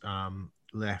his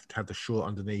left, had the short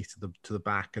underneath to the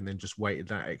back, and then just waited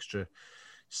that extra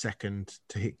second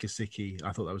to hit Gesicki.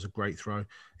 I thought that was a great throw.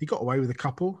 He got away with a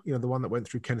couple, you know, the one that went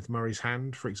through Kenneth Murray's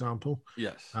hand, for example.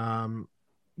 Yes.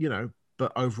 You know,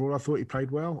 but overall, I thought he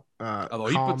played well. Although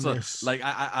he puts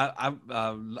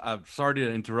I'm sorry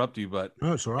to interrupt you, but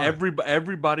no, it's all right.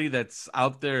 Everybody that's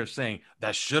out there saying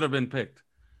that should have been picked.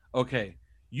 Okay,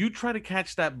 you try to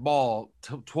catch that ball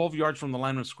 12 yards from the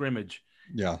line of scrimmage.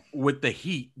 Yeah. With the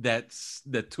heat that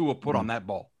Tua put on that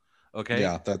ball. Okay.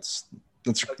 Yeah, that's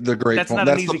the great that's point.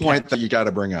 That's the point that you got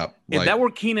to bring up. If that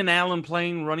were Keenan Allen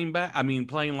playing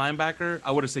playing linebacker,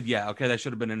 I would have said, yeah, okay, that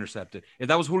should have been intercepted. If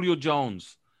that was Julio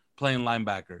Jones playing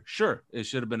linebacker, sure, it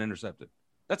should have been intercepted.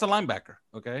 That's a linebacker,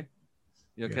 okay?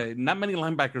 Okay, yeah. Not many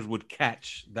linebackers would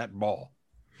catch that ball.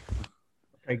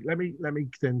 Okay, let me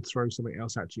then throw something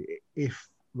else at you. If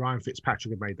Ryan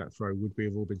Fitzpatrick had made that throw, would we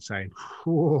have all been saying,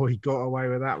 "Oh, he got away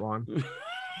with that one"?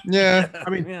 Yeah, I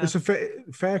mean, it's a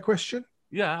fair question.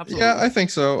 Yeah, absolutely. Yeah, I think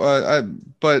so.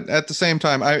 But at the same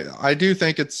time, I do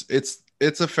think it's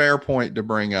a fair point to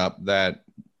bring up that,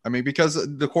 I mean, because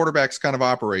the quarterbacks kind of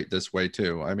operate this way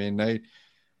too. I mean,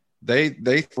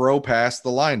 they throw past the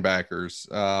linebackers,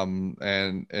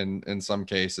 and in some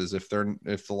cases, if the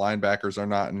linebackers are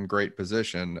not in great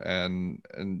position, and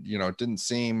you know, it didn't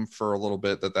seem for a little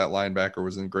bit that linebacker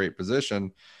was in great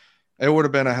position, it would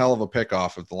have been a hell of a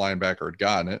pickoff if the linebacker had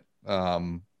gotten it.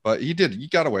 But he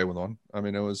got away with one. I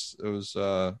mean,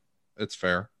 it's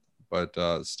fair,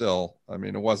 but still, I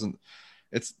mean,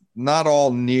 it's not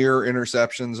all near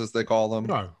interceptions, as they call them.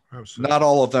 No, absolutely. Not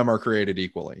all of them are created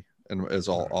equally, and is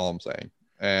all I'm saying.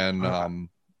 And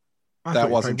that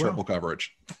wasn't triple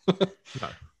coverage.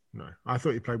 No, I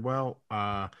thought he played well.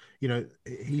 You know,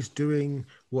 he's doing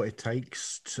what it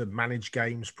takes to manage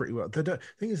games pretty well. The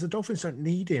thing is, the Dolphins don't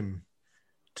need him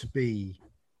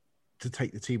to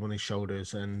take the team on his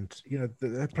shoulders, and you know,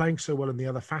 they're playing so well in the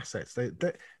other facets.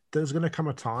 There's going to come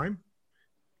a time,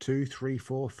 2, 3,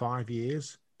 4, 5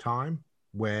 years time,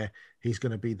 where he's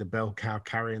going to be the bell cow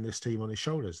carrying this team on his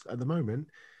shoulders. At the moment,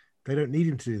 they don't need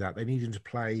him to do that. They need him to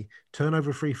play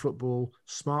turnover-free football,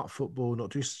 smart football,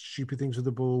 not do stupid things with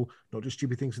the ball, not do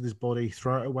stupid things with his body,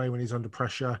 throw it away when he's under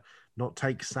pressure, not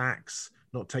take sacks,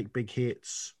 not take big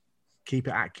hits, keep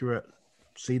it accurate,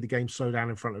 see the game slow down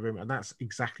in front of him. And that's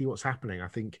exactly what's happening. I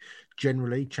think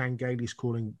generally Chan Gailey's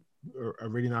calling a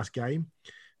really nice game,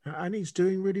 and he's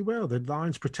doing really well. The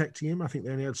line's protecting him. I think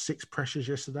they only had 6 pressures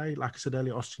yesterday. Like I said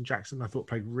earlier, Austin Jackson, I thought,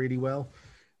 played really well.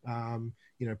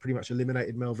 You know, pretty much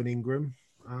eliminated Melvin Ingram.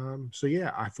 So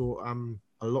yeah, I thought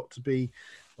a lot to be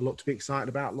excited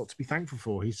about, a lot to be thankful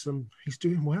for. He's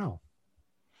doing well.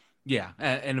 Yeah,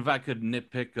 and if I could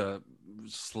nitpick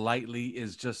slightly,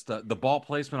 is just the ball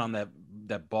placement on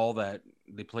that ball that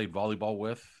they played volleyball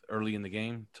with early in the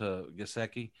game to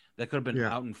Gesicki. That could have been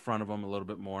out in front of him a little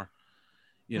bit more.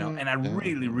 You know, and I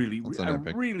really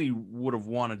would have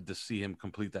wanted to see him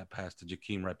complete that pass to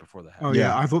Jakeem right before the half. Oh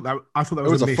yeah, I thought that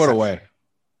was a foot away.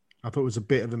 I thought it was a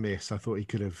bit of a miss. I thought he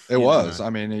could have. It was. I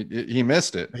mean, he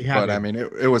missed it, but I mean,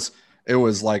 it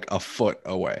was like a foot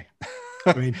away.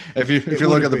 I mean, if you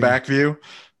look at the back view,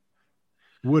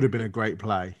 Would have been a great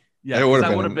play. Yeah, It would that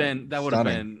have would have been that would have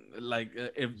stunning. been like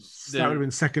if That would have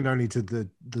been second only to the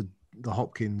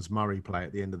Hopkins Murray play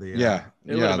at the end of the year. Yeah,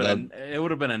 it would yeah. have been it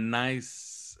would have been a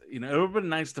nice, it would have been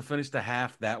nice to finish the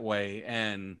half that way.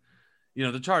 And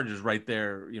the Chargers right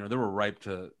there, they were ripe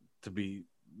to be,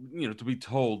 to be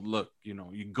told, look, you're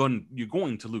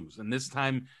going to lose, and this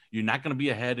time you're not going to be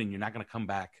ahead, and you're not going to come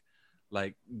back.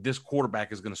 Like, this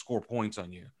quarterback is going to score points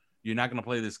on you. You're not going to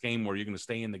play this game where you're going to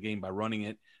stay in the game by running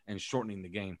it and shortening the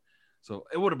game. So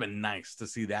it would have been nice to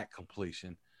see that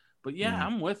completion. But yeah,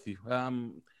 I'm with you.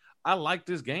 I like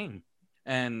this game,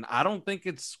 and I don't think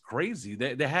it's crazy.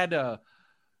 They had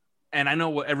and I know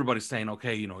what everybody's saying.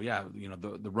 Okay,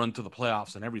 the run to the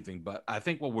playoffs and everything. But I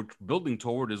think what we're building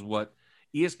toward is what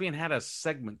ESPN had a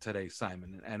segment today,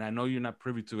 Simon. And I know you're not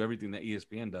privy to everything that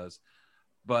ESPN does,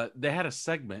 but they had a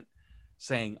segment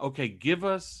saying, okay, give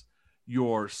us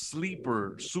your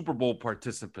sleeper Super Bowl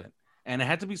participant. And it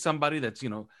had to be somebody that's,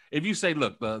 if you say,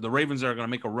 look, the Ravens are going to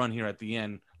make a run here at the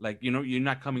end, like, you're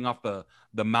not coming off the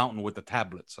mountain with the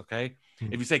tablets, okay?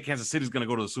 If you say Kansas City's going to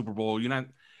go to the Super Bowl, you're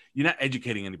not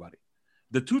educating anybody.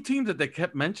 The two teams that they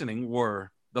kept mentioning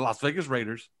were the Las Vegas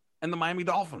Raiders and the Miami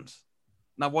Dolphins.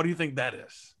 Now, what do you think that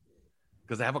is?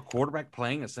 Because they have a quarterback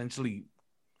playing essentially,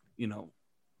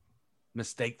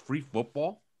 mistake-free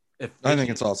football. I think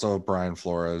it's also Brian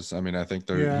Flores. I mean, I think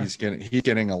he's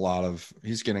getting a lot of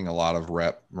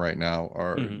rep right now,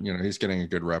 or he's getting a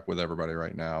good rep with everybody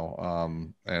right now.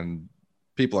 And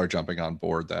people are jumping on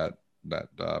board that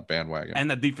bandwagon.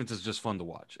 And the defense is just fun to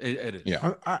watch. It is.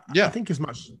 Yeah. I think as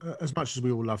much as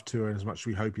we all love Tua and as much as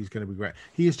we hope he's going to be great,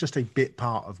 he is just a bit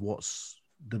part of what's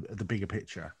the bigger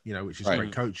picture, which is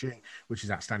great coaching, which is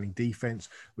outstanding defense,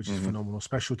 which is phenomenal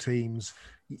special teams.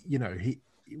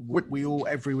 We all,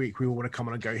 every week, we all want to come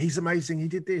on and go, he's amazing, he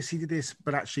did this,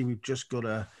 but actually we've just got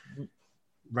to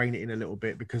rein it in a little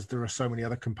bit, because there are so many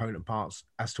other component parts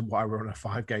as to why we're on a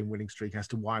 5-game winning streak, as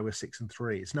to why we're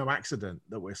 6-3. It's no accident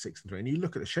that we're 6-3. And you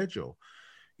look at the schedule,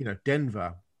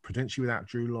 Denver, potentially without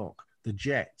Drew Lock, the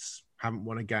Jets haven't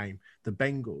won a game, the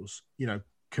Bengals,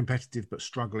 competitive but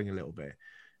struggling a little bit.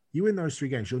 You win those 3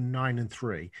 games, you're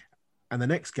 9-3. And the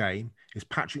next game is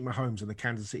Patrick Mahomes and the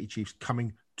Kansas City Chiefs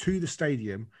coming to the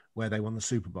stadium where they won the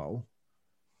Super Bowl,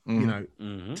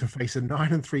 to face a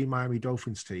 9-3 Miami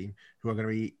Dolphins team, who are going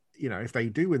to be, if they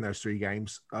do win those 3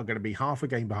 games, are going to be half a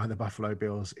game behind the Buffalo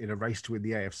Bills in a race to win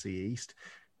the AFC East,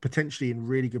 potentially in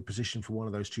really good position for one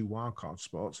of those 2 wildcard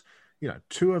spots.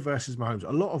 Tua versus Mahomes.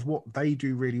 A lot of what they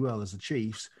do really well as the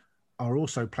Chiefs are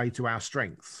also played to our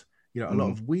strengths. A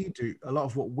lot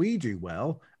of what we do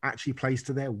well actually plays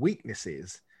to their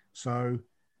weaknesses. So,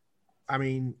 I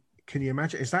mean, can you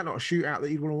imagine? Is that not a shootout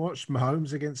that you'd want to watch?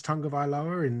 Mahomes against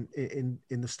Tagovailoa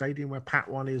in the stadium where Pat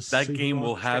won his. That game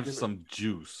will have some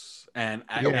juice. And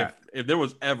if there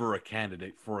was ever a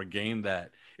candidate for a game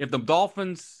that, if the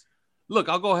Dolphins, look,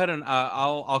 I'll go ahead and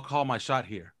I'll call my shot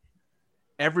here.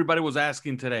 Everybody was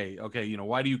asking today, okay,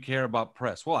 why do you care about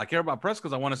press? Well, I care about press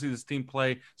because I want to see this team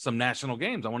play some national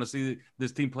games. I want to see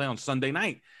this team play on Sunday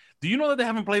night. Do you know that they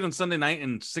haven't played on Sunday night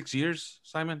in 6 years,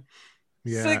 Simon?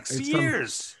 Yeah, 6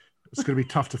 years. It's going to be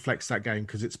tough to flex that game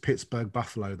because it's Pittsburgh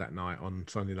Buffalo that night on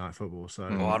Sunday Night Football. So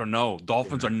I don't know.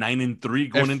 Dolphins are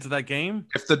 9-3 going into that game.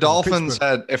 If the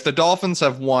Dolphins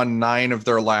have won 9 of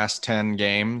their last 10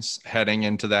 games heading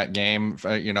into that game,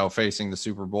 facing the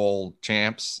Super Bowl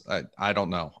champs, I don't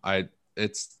know. I'll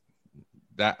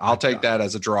take that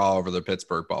as a draw over the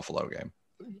Pittsburgh Buffalo game.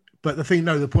 But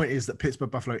the point is that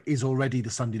Pittsburgh Buffalo is already the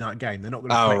Sunday night game. They're not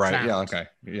going to flex out. Yeah, okay.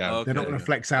 Yeah. They're not going to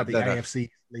flex out the AFC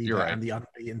leader right. and the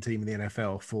unbeaten team in the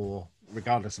NFL for,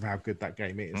 regardless of how good that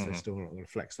game is, they're still not going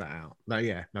to flex that out. No,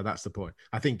 that's the point.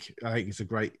 I think it's a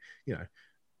great,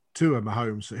 Tua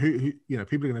Mahomes, who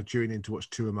people are going to tune in to watch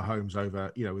Tua Mahomes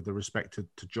over, with the respect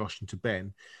to Josh and to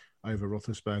Ben, over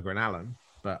Roethlisberger and Allen.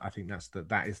 But I think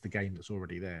that is the game that's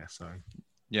already there. So.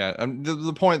 Yeah,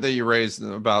 the point that you raised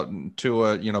about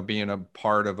Tua, being a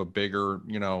part of a bigger,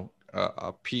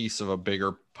 a piece of a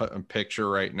bigger picture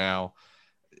right now.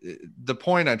 The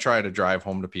point I try to drive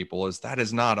home to people is that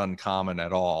is not uncommon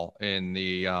at all in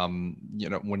the,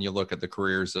 when you look at the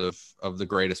careers of the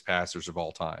greatest passers of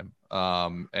all time. I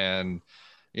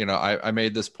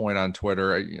made this point on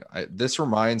Twitter. This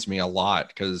reminds me a lot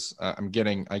because I'm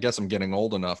getting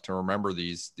old enough to remember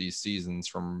these seasons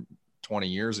from 20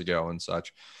 years ago and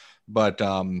such, but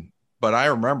I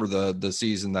remember the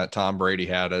season that Tom Brady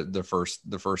had the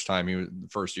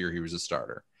first year he was a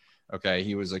starter.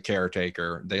 He was a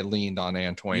caretaker. They leaned on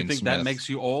Antoine Smith. You think that makes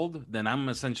you old? Then I'm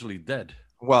essentially dead.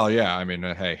 Well, yeah, I mean,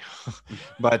 hey,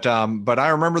 but I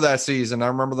remember that season. I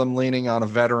remember them leaning on a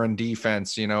veteran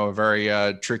defense, a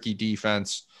very tricky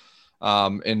defense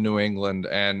in New England,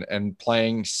 and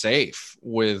playing safe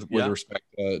with respect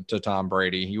to Tom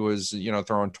Brady. He was,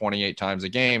 throwing 28 times a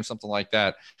game, something like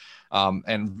that.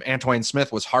 And Antoine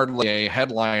Smith was hardly a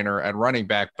headliner at running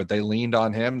back, but they leaned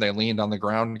on him. They leaned on the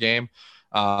ground game,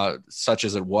 such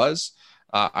as it was.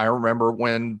 I remember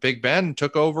when Big Ben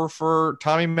took over for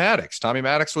Tommy Maddox. Tommy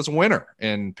Maddox was a winner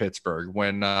in Pittsburgh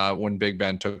when Big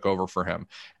Ben took over for him.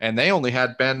 And they only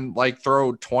had Ben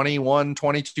throw 21,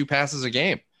 22 passes a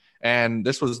game. And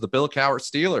this was the Bill Cowher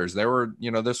Steelers. They were,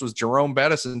 this was Jerome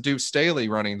Bettis and Duke Staley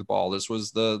running the ball. This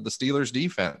was the Steelers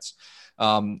defense.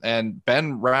 And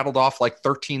Ben rattled off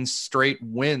 13 straight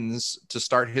wins to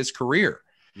start his career.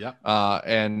 Yeah.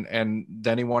 And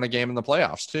then he won a game in the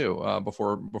playoffs too,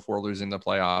 before losing the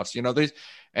playoffs.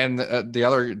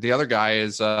 The other guy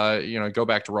is, go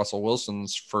back to Russell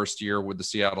Wilson's first year with the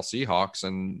Seattle Seahawks.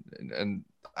 And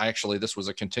actually this was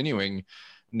a continuing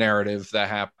narrative that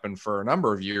happened for a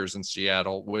number of years in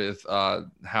Seattle with,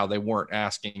 how they weren't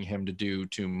asking him to do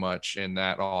too much in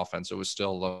that offense. It was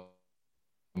still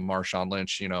the Marshawn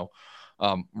Lynch,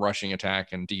 rushing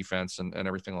attack and defense and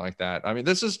everything like that. I mean,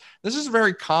 this is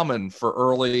very common for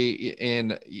early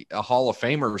in a Hall of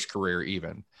Famer's career.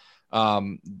 Even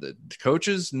the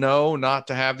coaches know not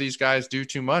to have these guys do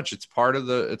too much. It's part of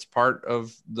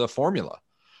the formula.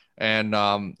 And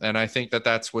I think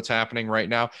that's what's happening right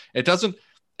now. It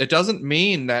doesn't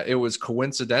mean that it was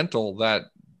coincidental that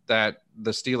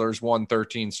the Steelers won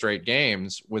 13 straight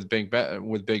games with Big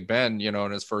Ben,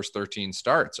 in his first 13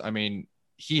 starts. I mean,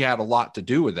 he had a lot to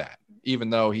do with that,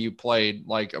 even though he played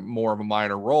more of a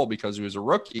minor role because he was a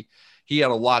rookie. He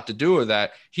had a lot to do with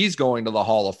that. He's going to the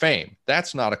Hall of Fame.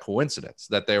 That's not a coincidence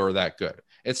that they were that good.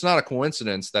 It's not a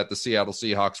coincidence that the Seattle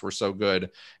Seahawks were so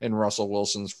good in Russell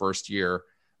Wilson's first year,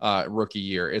 rookie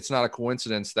year. It's not a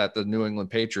coincidence that the New England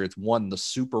Patriots won the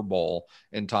Super Bowl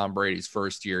in Tom Brady's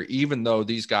first year, even though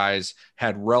these guys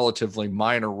had relatively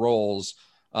minor roles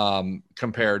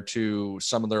compared to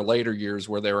some of their later years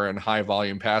where they were in high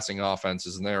volume passing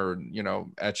offenses and they're,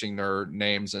 etching their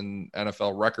names in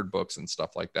NFL record books and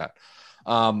stuff like that.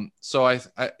 So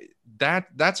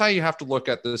that's how you have to look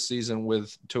at this season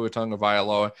with Tua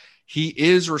Tagovailoa. He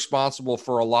is responsible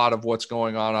for a lot of what's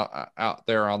going on out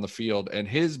there on the field, and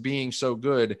his being so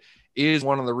good is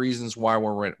one of the reasons why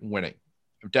we're winning.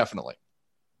 Definitely.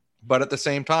 But at the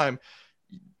same time,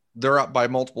 they're up by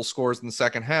multiple scores in the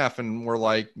second half, and we're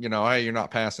like, hey, you're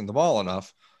not passing the ball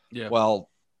enough. Yeah. Well,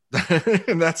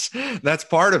 that's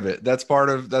part of it.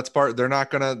 They're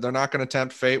not gonna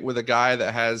tempt fate with a guy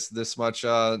that has this much,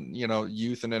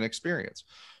 youth and inexperience.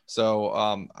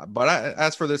 So, but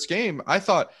as for this game, I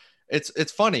thought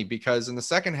it's funny because in the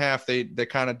second half they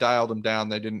kind of dialed him down.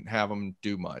 They didn't have him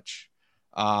do much.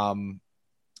 And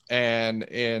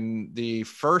in the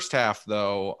first half,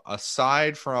 though,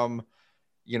 aside from,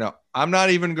 I'm not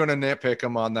even going to nitpick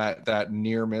him on that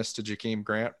near miss to Jakeem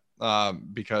Grant,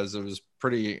 because it was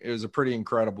a pretty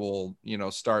incredible,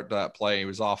 start to that play. He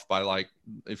was off by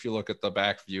if you look at the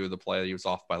back view of the play, he was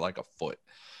off by a foot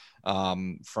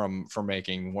from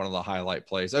making one of the highlight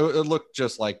plays. It looked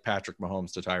just like Patrick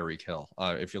Mahomes to Tyreek Hill.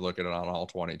 If you look at it on all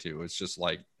 22, it's just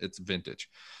it's vintage.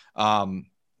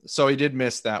 So he did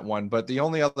miss that one, but the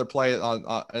only other play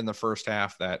in the first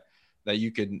half that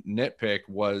you could nitpick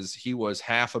was he was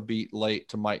half a beat late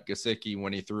to Mike Gesicki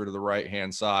when he threw to the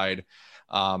right-hand side.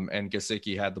 And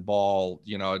Gesicki had the ball,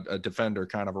 a defender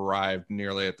kind of arrived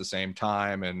nearly at the same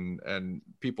time. And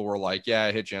people were like, yeah,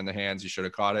 it hit you in the hands. You should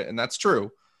have caught it. And that's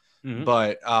true. Mm-hmm.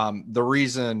 But the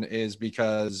reason is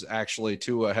because actually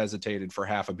Tua hesitated for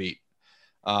half a beat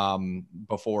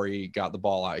before he got the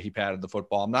ball out. He patted the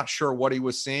football. I'm not sure what he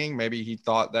was seeing. Maybe he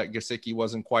thought that Gesicki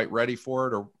wasn't quite ready for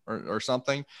it or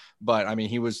something. But I mean,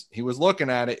 he was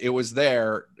looking at it. It was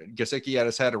there. Gesicki had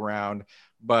his head around,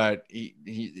 but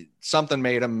he something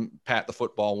made him pat the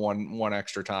football one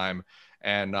extra time.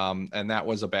 And that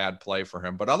was a bad play for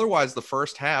him. But otherwise, the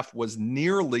first half was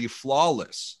nearly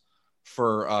flawless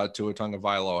for Tua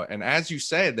Tagovailoa. And as you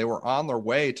said, they were on their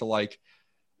way to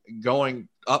going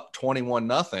up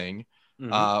 21-0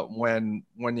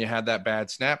 when you had that bad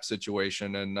snap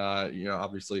situation, and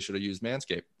obviously should have used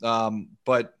Manscaped.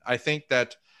 But I think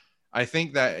that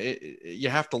you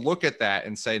have to look at that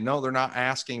and say, no, they're not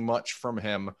asking much from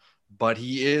him, but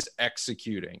he is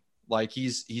executing.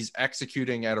 He's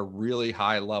executing at a really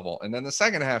high level. And then the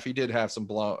second half, he did have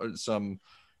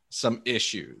some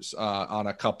issues on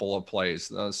a couple of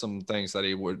plays, some things that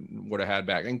he would have had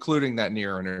back, including that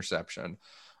near interception.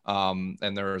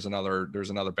 And there's another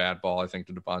bad ball, I think,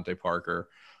 to Devontae Parker.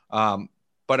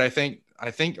 But I think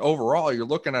overall you're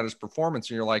looking at his performance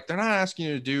and you're like, they're not asking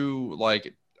you to do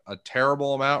like a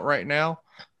terrible amount right now,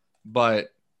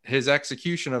 but his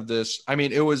execution of this, I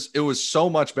mean, it was so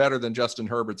much better than Justin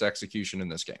Herbert's execution in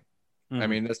this game. I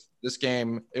mean, this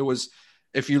game, it was,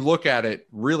 if you look at it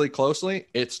really closely,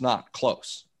 it's not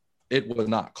close. It was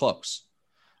not close.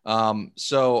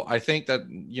 So I think that,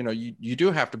 you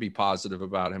do have to be positive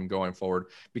about him going forward,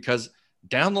 because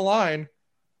down the line,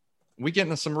 we get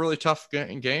into some really tough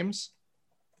games.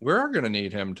 We're going to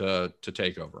need him to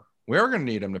take over. We are going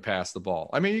to need him to pass the ball.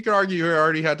 I mean, you could argue he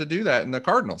already had to do that in the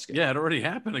Cardinals game. Yeah, it already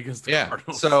happened against the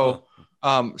Cardinals.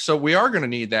 So we are going to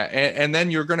need that. And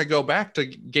then you're going to go back to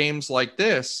games like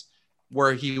this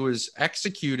where he was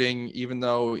executing, even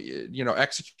though,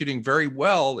 executing very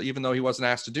well, even though he wasn't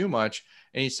asked to do much.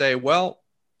 And you say, well,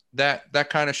 that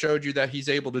kind of showed you that he's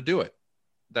able to do it,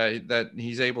 that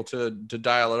he's able to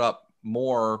dial it up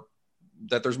more,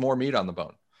 that there's more meat on the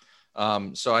bone.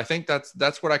 So I think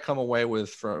that's what I come away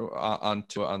with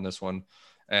on this one.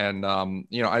 And,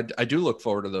 I do look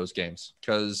forward to those games,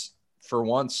 because for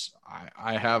once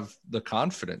I have the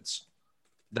confidence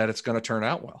that it's going to turn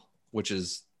out well, which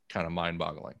is kind of mind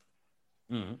boggling.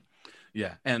 Mm-hmm.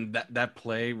 Yeah. And that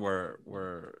play where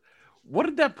what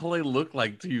did that play look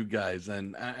like to you guys?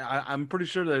 And I'm pretty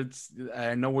sure that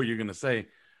I know what you're going to say.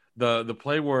 The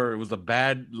play where it was a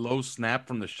bad low snap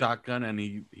from the shotgun, and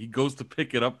he goes to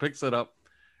picks it up,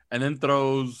 and then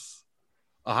throws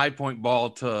a high point ball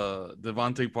to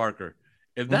Devontae Parker.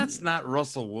 If that's not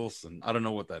Russell Wilson, I don't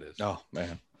know what that is. Oh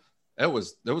man, that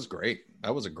was great.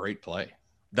 That was a great play.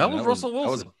 That was Russell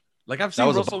Wilson. I've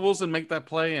seen Russell Wilson make that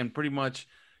play, and pretty much,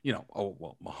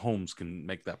 Mahomes can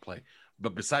make that play.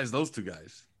 But besides those two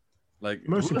guys,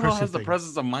 who the hell has the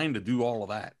presence of mind to do all of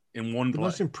that in one play? The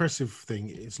most impressive thing,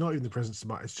 it's not even the presence of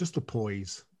mind, it's just the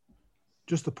poise.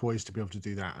 Just the poise to be able to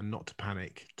do that and not to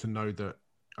panic, to know that,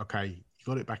 okay, you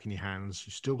got it back in your hands,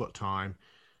 you still got time,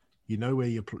 you know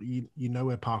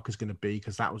where Parker's going to be,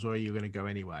 because that was where you're going to go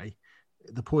anyway.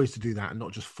 The poise to do that and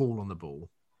not just fall on the ball,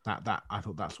 that I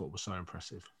thought that's what was so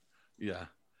impressive. Yeah.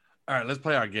 All right, let's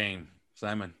play our game,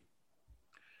 Simon.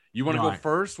 You want to go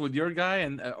first with your guy,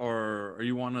 or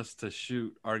you want us to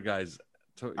shoot our guys?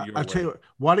 I'll tell you what,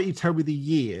 why don't you tell me the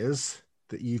years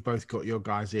that you've both got your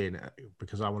guys in,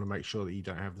 because I want to make sure that you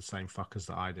don't have the same fuckers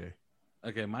that I do.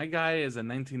 Okay, my guy is in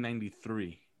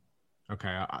 1993.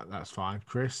 Okay, that's fine.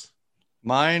 Chris?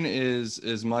 Mine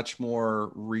is much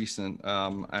more recent.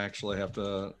 I actually have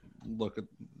to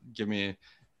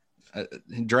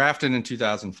drafted in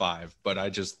 2005, but I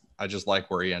just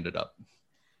like where he ended up.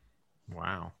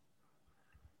 Wow.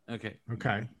 Okay.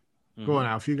 Mm-hmm. Go on,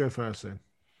 Alf. You go first then.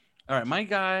 All right. My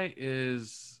guy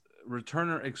is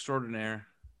returner extraordinaire,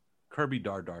 Kirby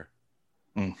Dardar.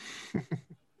 Do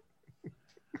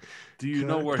you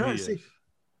know where he is?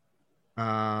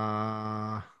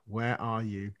 Where are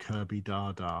you, Kirby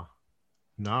Dardar?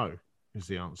 No, is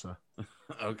the answer.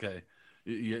 Okay.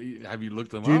 Have you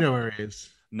looked him up? Do you know where he is?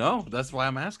 No, that's why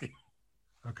I'm asking.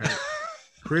 Okay.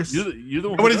 Chris? You're the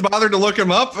one. Nobody's bothered to look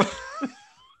him up.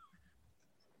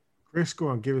 Chris, go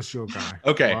on, give us your guy.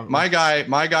 Okay, my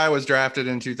guy was drafted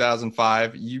in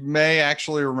 2005. You may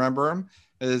actually remember him.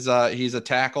 He's a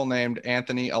tackle named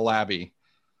Anthony Alabi,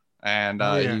 and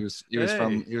he was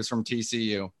from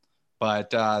TCU.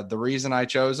 But the reason I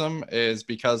chose him is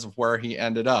because of where he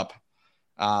ended up,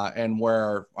 and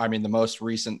the most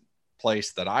recent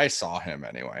place that I saw him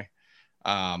anyway,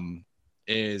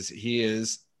 is he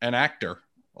is an actor.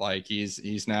 Like he's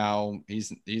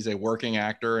a working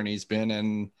actor, and he's been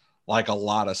in like a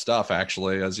lot of stuff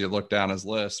actually, as you look down his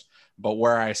list. But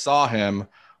where I saw him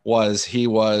he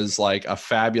was like a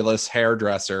fabulous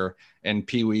hairdresser in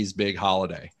Pee-wee's Big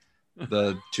Holiday,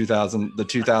 the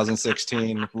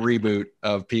 2016 reboot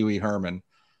of Pee-wee Herman.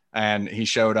 And he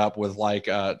showed up with like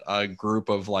a group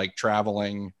of like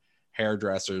traveling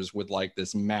hairdressers with like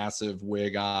this massive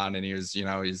wig on, and he was,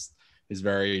 he's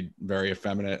very, very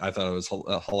effeminate. I thought it was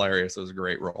hilarious. It was a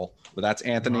great role. But that's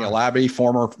Anthony Alabi,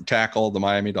 former tackle of the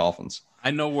Miami Dolphins.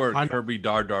 I know where Kirby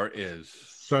Dardar is.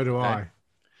 So do I.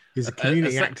 He's a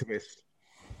community activist.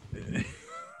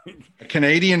 A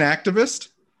Canadian activist?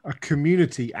 A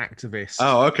community activist.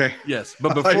 Oh, okay. Yes,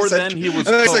 but before then he was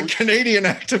a Canadian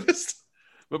activist.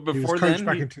 But before he was coach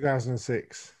back in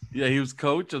 2006. Yeah, he was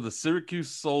coach of the Syracuse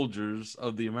Soldiers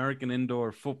of the American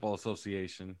Indoor Football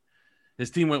Association. His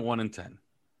team went 1-10,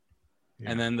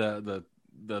 and then the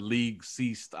league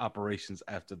ceased operations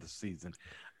after the season.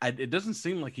 It doesn't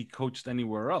seem like he coached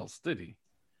anywhere else, did he?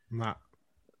 Nah.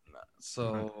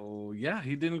 So, yeah,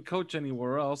 he didn't coach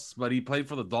anywhere else, but he played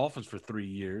for the Dolphins for 3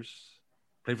 years,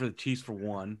 played for the Chiefs for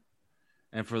 1,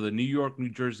 and for the New York, New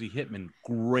Jersey Hitmen,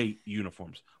 great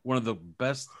uniforms. One of the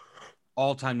best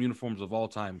all-time uniforms of all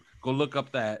time. Go look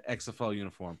up that XFL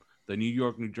uniform, the New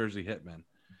York, New Jersey Hitmen.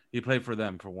 He played for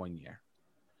them for 1 year.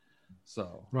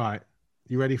 So, right.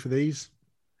 You ready for these?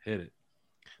 Hit it.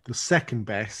 The second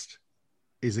best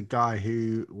is a guy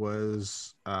who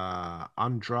was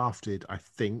undrafted, I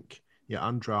think. Yeah,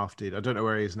 undrafted. I don't know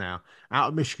where he is now. Out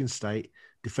of Michigan State,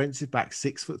 defensive back,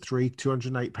 6'3",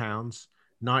 208 pounds,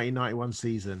 1991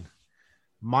 season.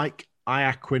 Mike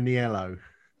Iaquiniello.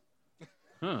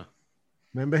 Huh.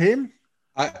 Remember him?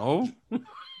 I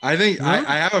think No?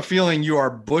 I have a feeling you are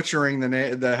butchering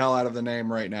the hell out of the name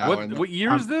right now. What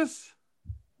year is this?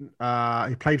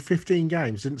 He played 15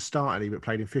 games. Didn't start any, but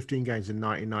played in 15 games in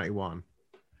 1991.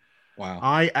 Wow.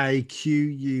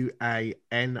 Iaquiniello.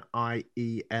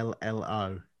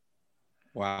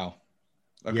 Wow.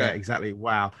 Okay. Yeah, exactly.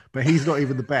 Wow. But he's not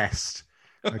even the best.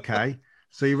 Okay.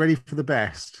 So you ready for the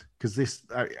best? Because this,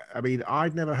 I mean,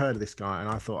 I'd never heard of this guy and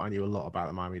I thought I knew a lot about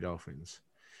the Miami Dolphins.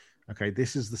 Okay.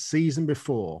 This is the season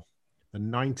before the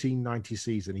 1990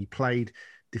 season. He played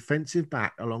defensive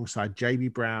back alongside J.B.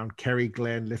 Brown, Kerry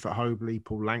Glenn, Lifford Hobley,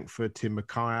 Paul Langford, Tim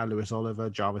McKay, Lewis Oliver,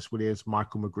 Jarvis Williams,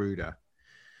 Michael Magruder.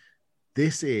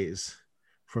 This is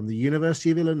from the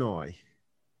University of Illinois,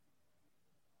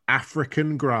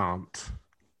 African Grant.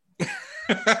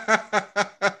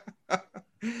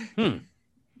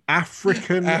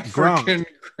 African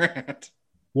Grant.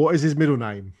 What is his middle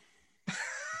name?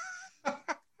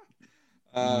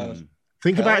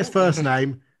 Think about his first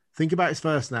name. Think about his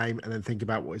first name, and then think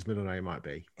about what his middle name might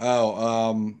be.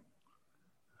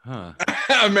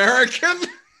 American?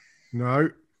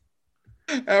 No.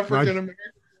 African American?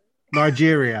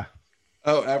 Nigeria.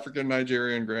 Oh, African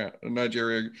Nigerian Grant.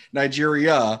 Nigeria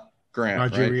Grant.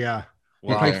 Nigeria.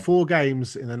 Right? He played 4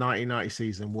 games in the 1990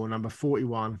 season, wore number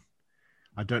 41.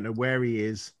 I don't know where he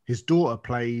is. His daughter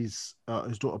plays.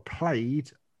 His daughter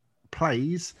plays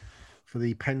for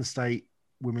the Penn State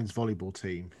women's volleyball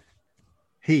team.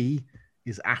 He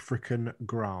is African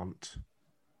Grant.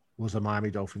 Was a Miami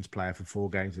Dolphins player for 4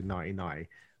 games in 1990.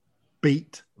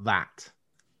 Beat that.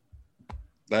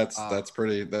 That's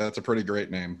a pretty great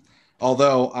name.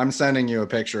 Although I'm sending you a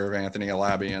picture of Anthony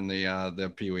Alabi in the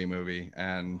Pee Wee movie,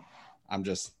 and I'm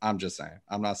just saying.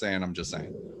 I'm not saying. I'm just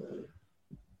saying.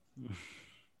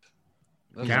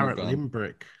 Garrett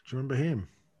Limbrick. Do you remember him?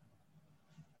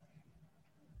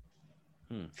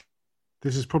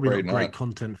 This is probably not great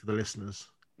content for the listeners.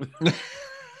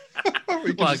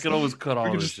 I could always cut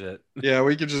all this shit. Yeah,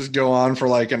 we could just go on for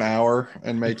like an hour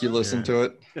and make you listen to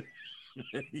it.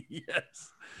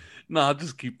 Yes. No, I'll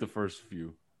just keep the first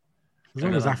few. As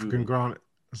long as African Grant.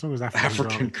 As long as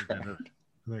African Grant.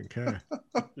 I don't care.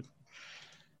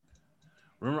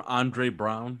 Remember Andre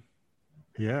Brown?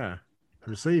 Yeah.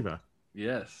 The receiver.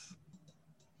 Yes.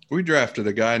 We drafted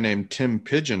a guy named Tim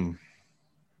Pigeon.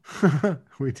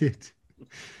 We did.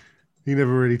 He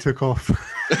never really took off.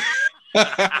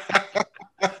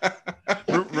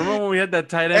 Remember when we had that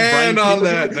tight end? And Brian on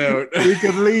that note, you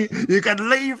can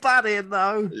leave that in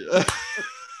though.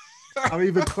 I'm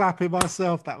even clapping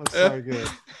myself. That was so good.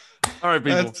 All right,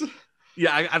 people.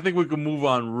 Yeah, I think we can move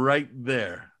on right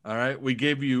there. All right. We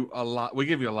gave you a lot. We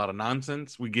gave you a lot of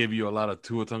nonsense. We gave you a lot of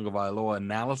Tua Tagovailoa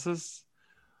analysis.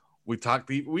 We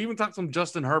even talked some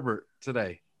Justin Herbert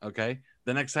today. Okay.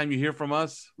 The next time you hear from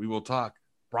us, we will talk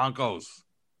Broncos,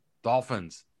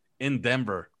 Dolphins in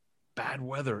Denver. Bad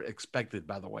weather expected,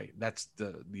 by the way. That's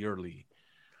the early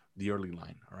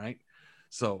line. All right.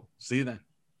 So see you then.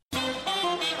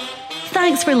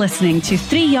 Thanks for listening to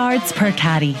 3 Yards Per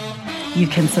Carry. You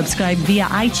can subscribe via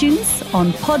iTunes,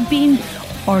 on Podbean,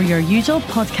 or your usual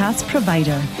podcast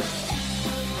provider.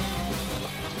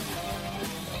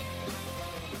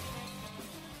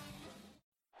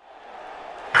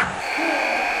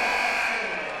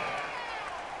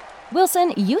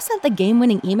 Wilson, you sent the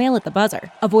game-winning email at the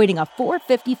buzzer, avoiding a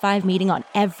 4:55 meeting on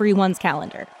everyone's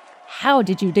calendar. How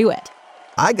did you do it?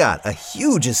 I got a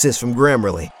huge assist from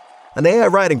Grammarly, an AI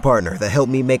writing partner that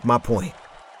helped me make my point.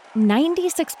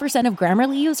 96% of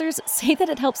Grammarly users say that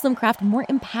it helps them craft more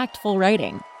impactful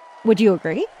writing. Would you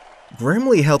agree?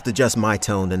 Grammarly helped adjust my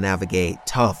tone to navigate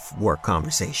tough work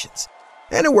conversations.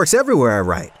 And it works everywhere I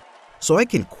write, so I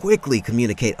can quickly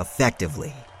communicate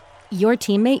effectively. Your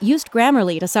teammate used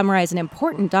Grammarly to summarize an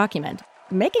important document,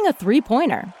 making a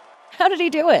 3-pointer. How did he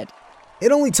do it?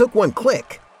 It only took 1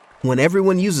 click. When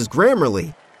everyone uses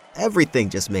Grammarly, everything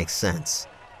just makes sense.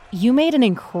 You made an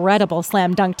incredible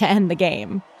slam dunk to end the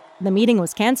game. The meeting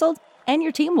was canceled, and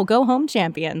your team will go home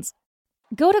champions.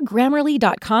 Go to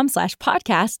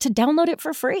Grammarly.com/podcast to download it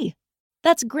for free.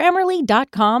 That's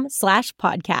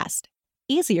Grammarly.com/podcast.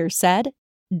 Easier said,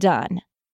 done.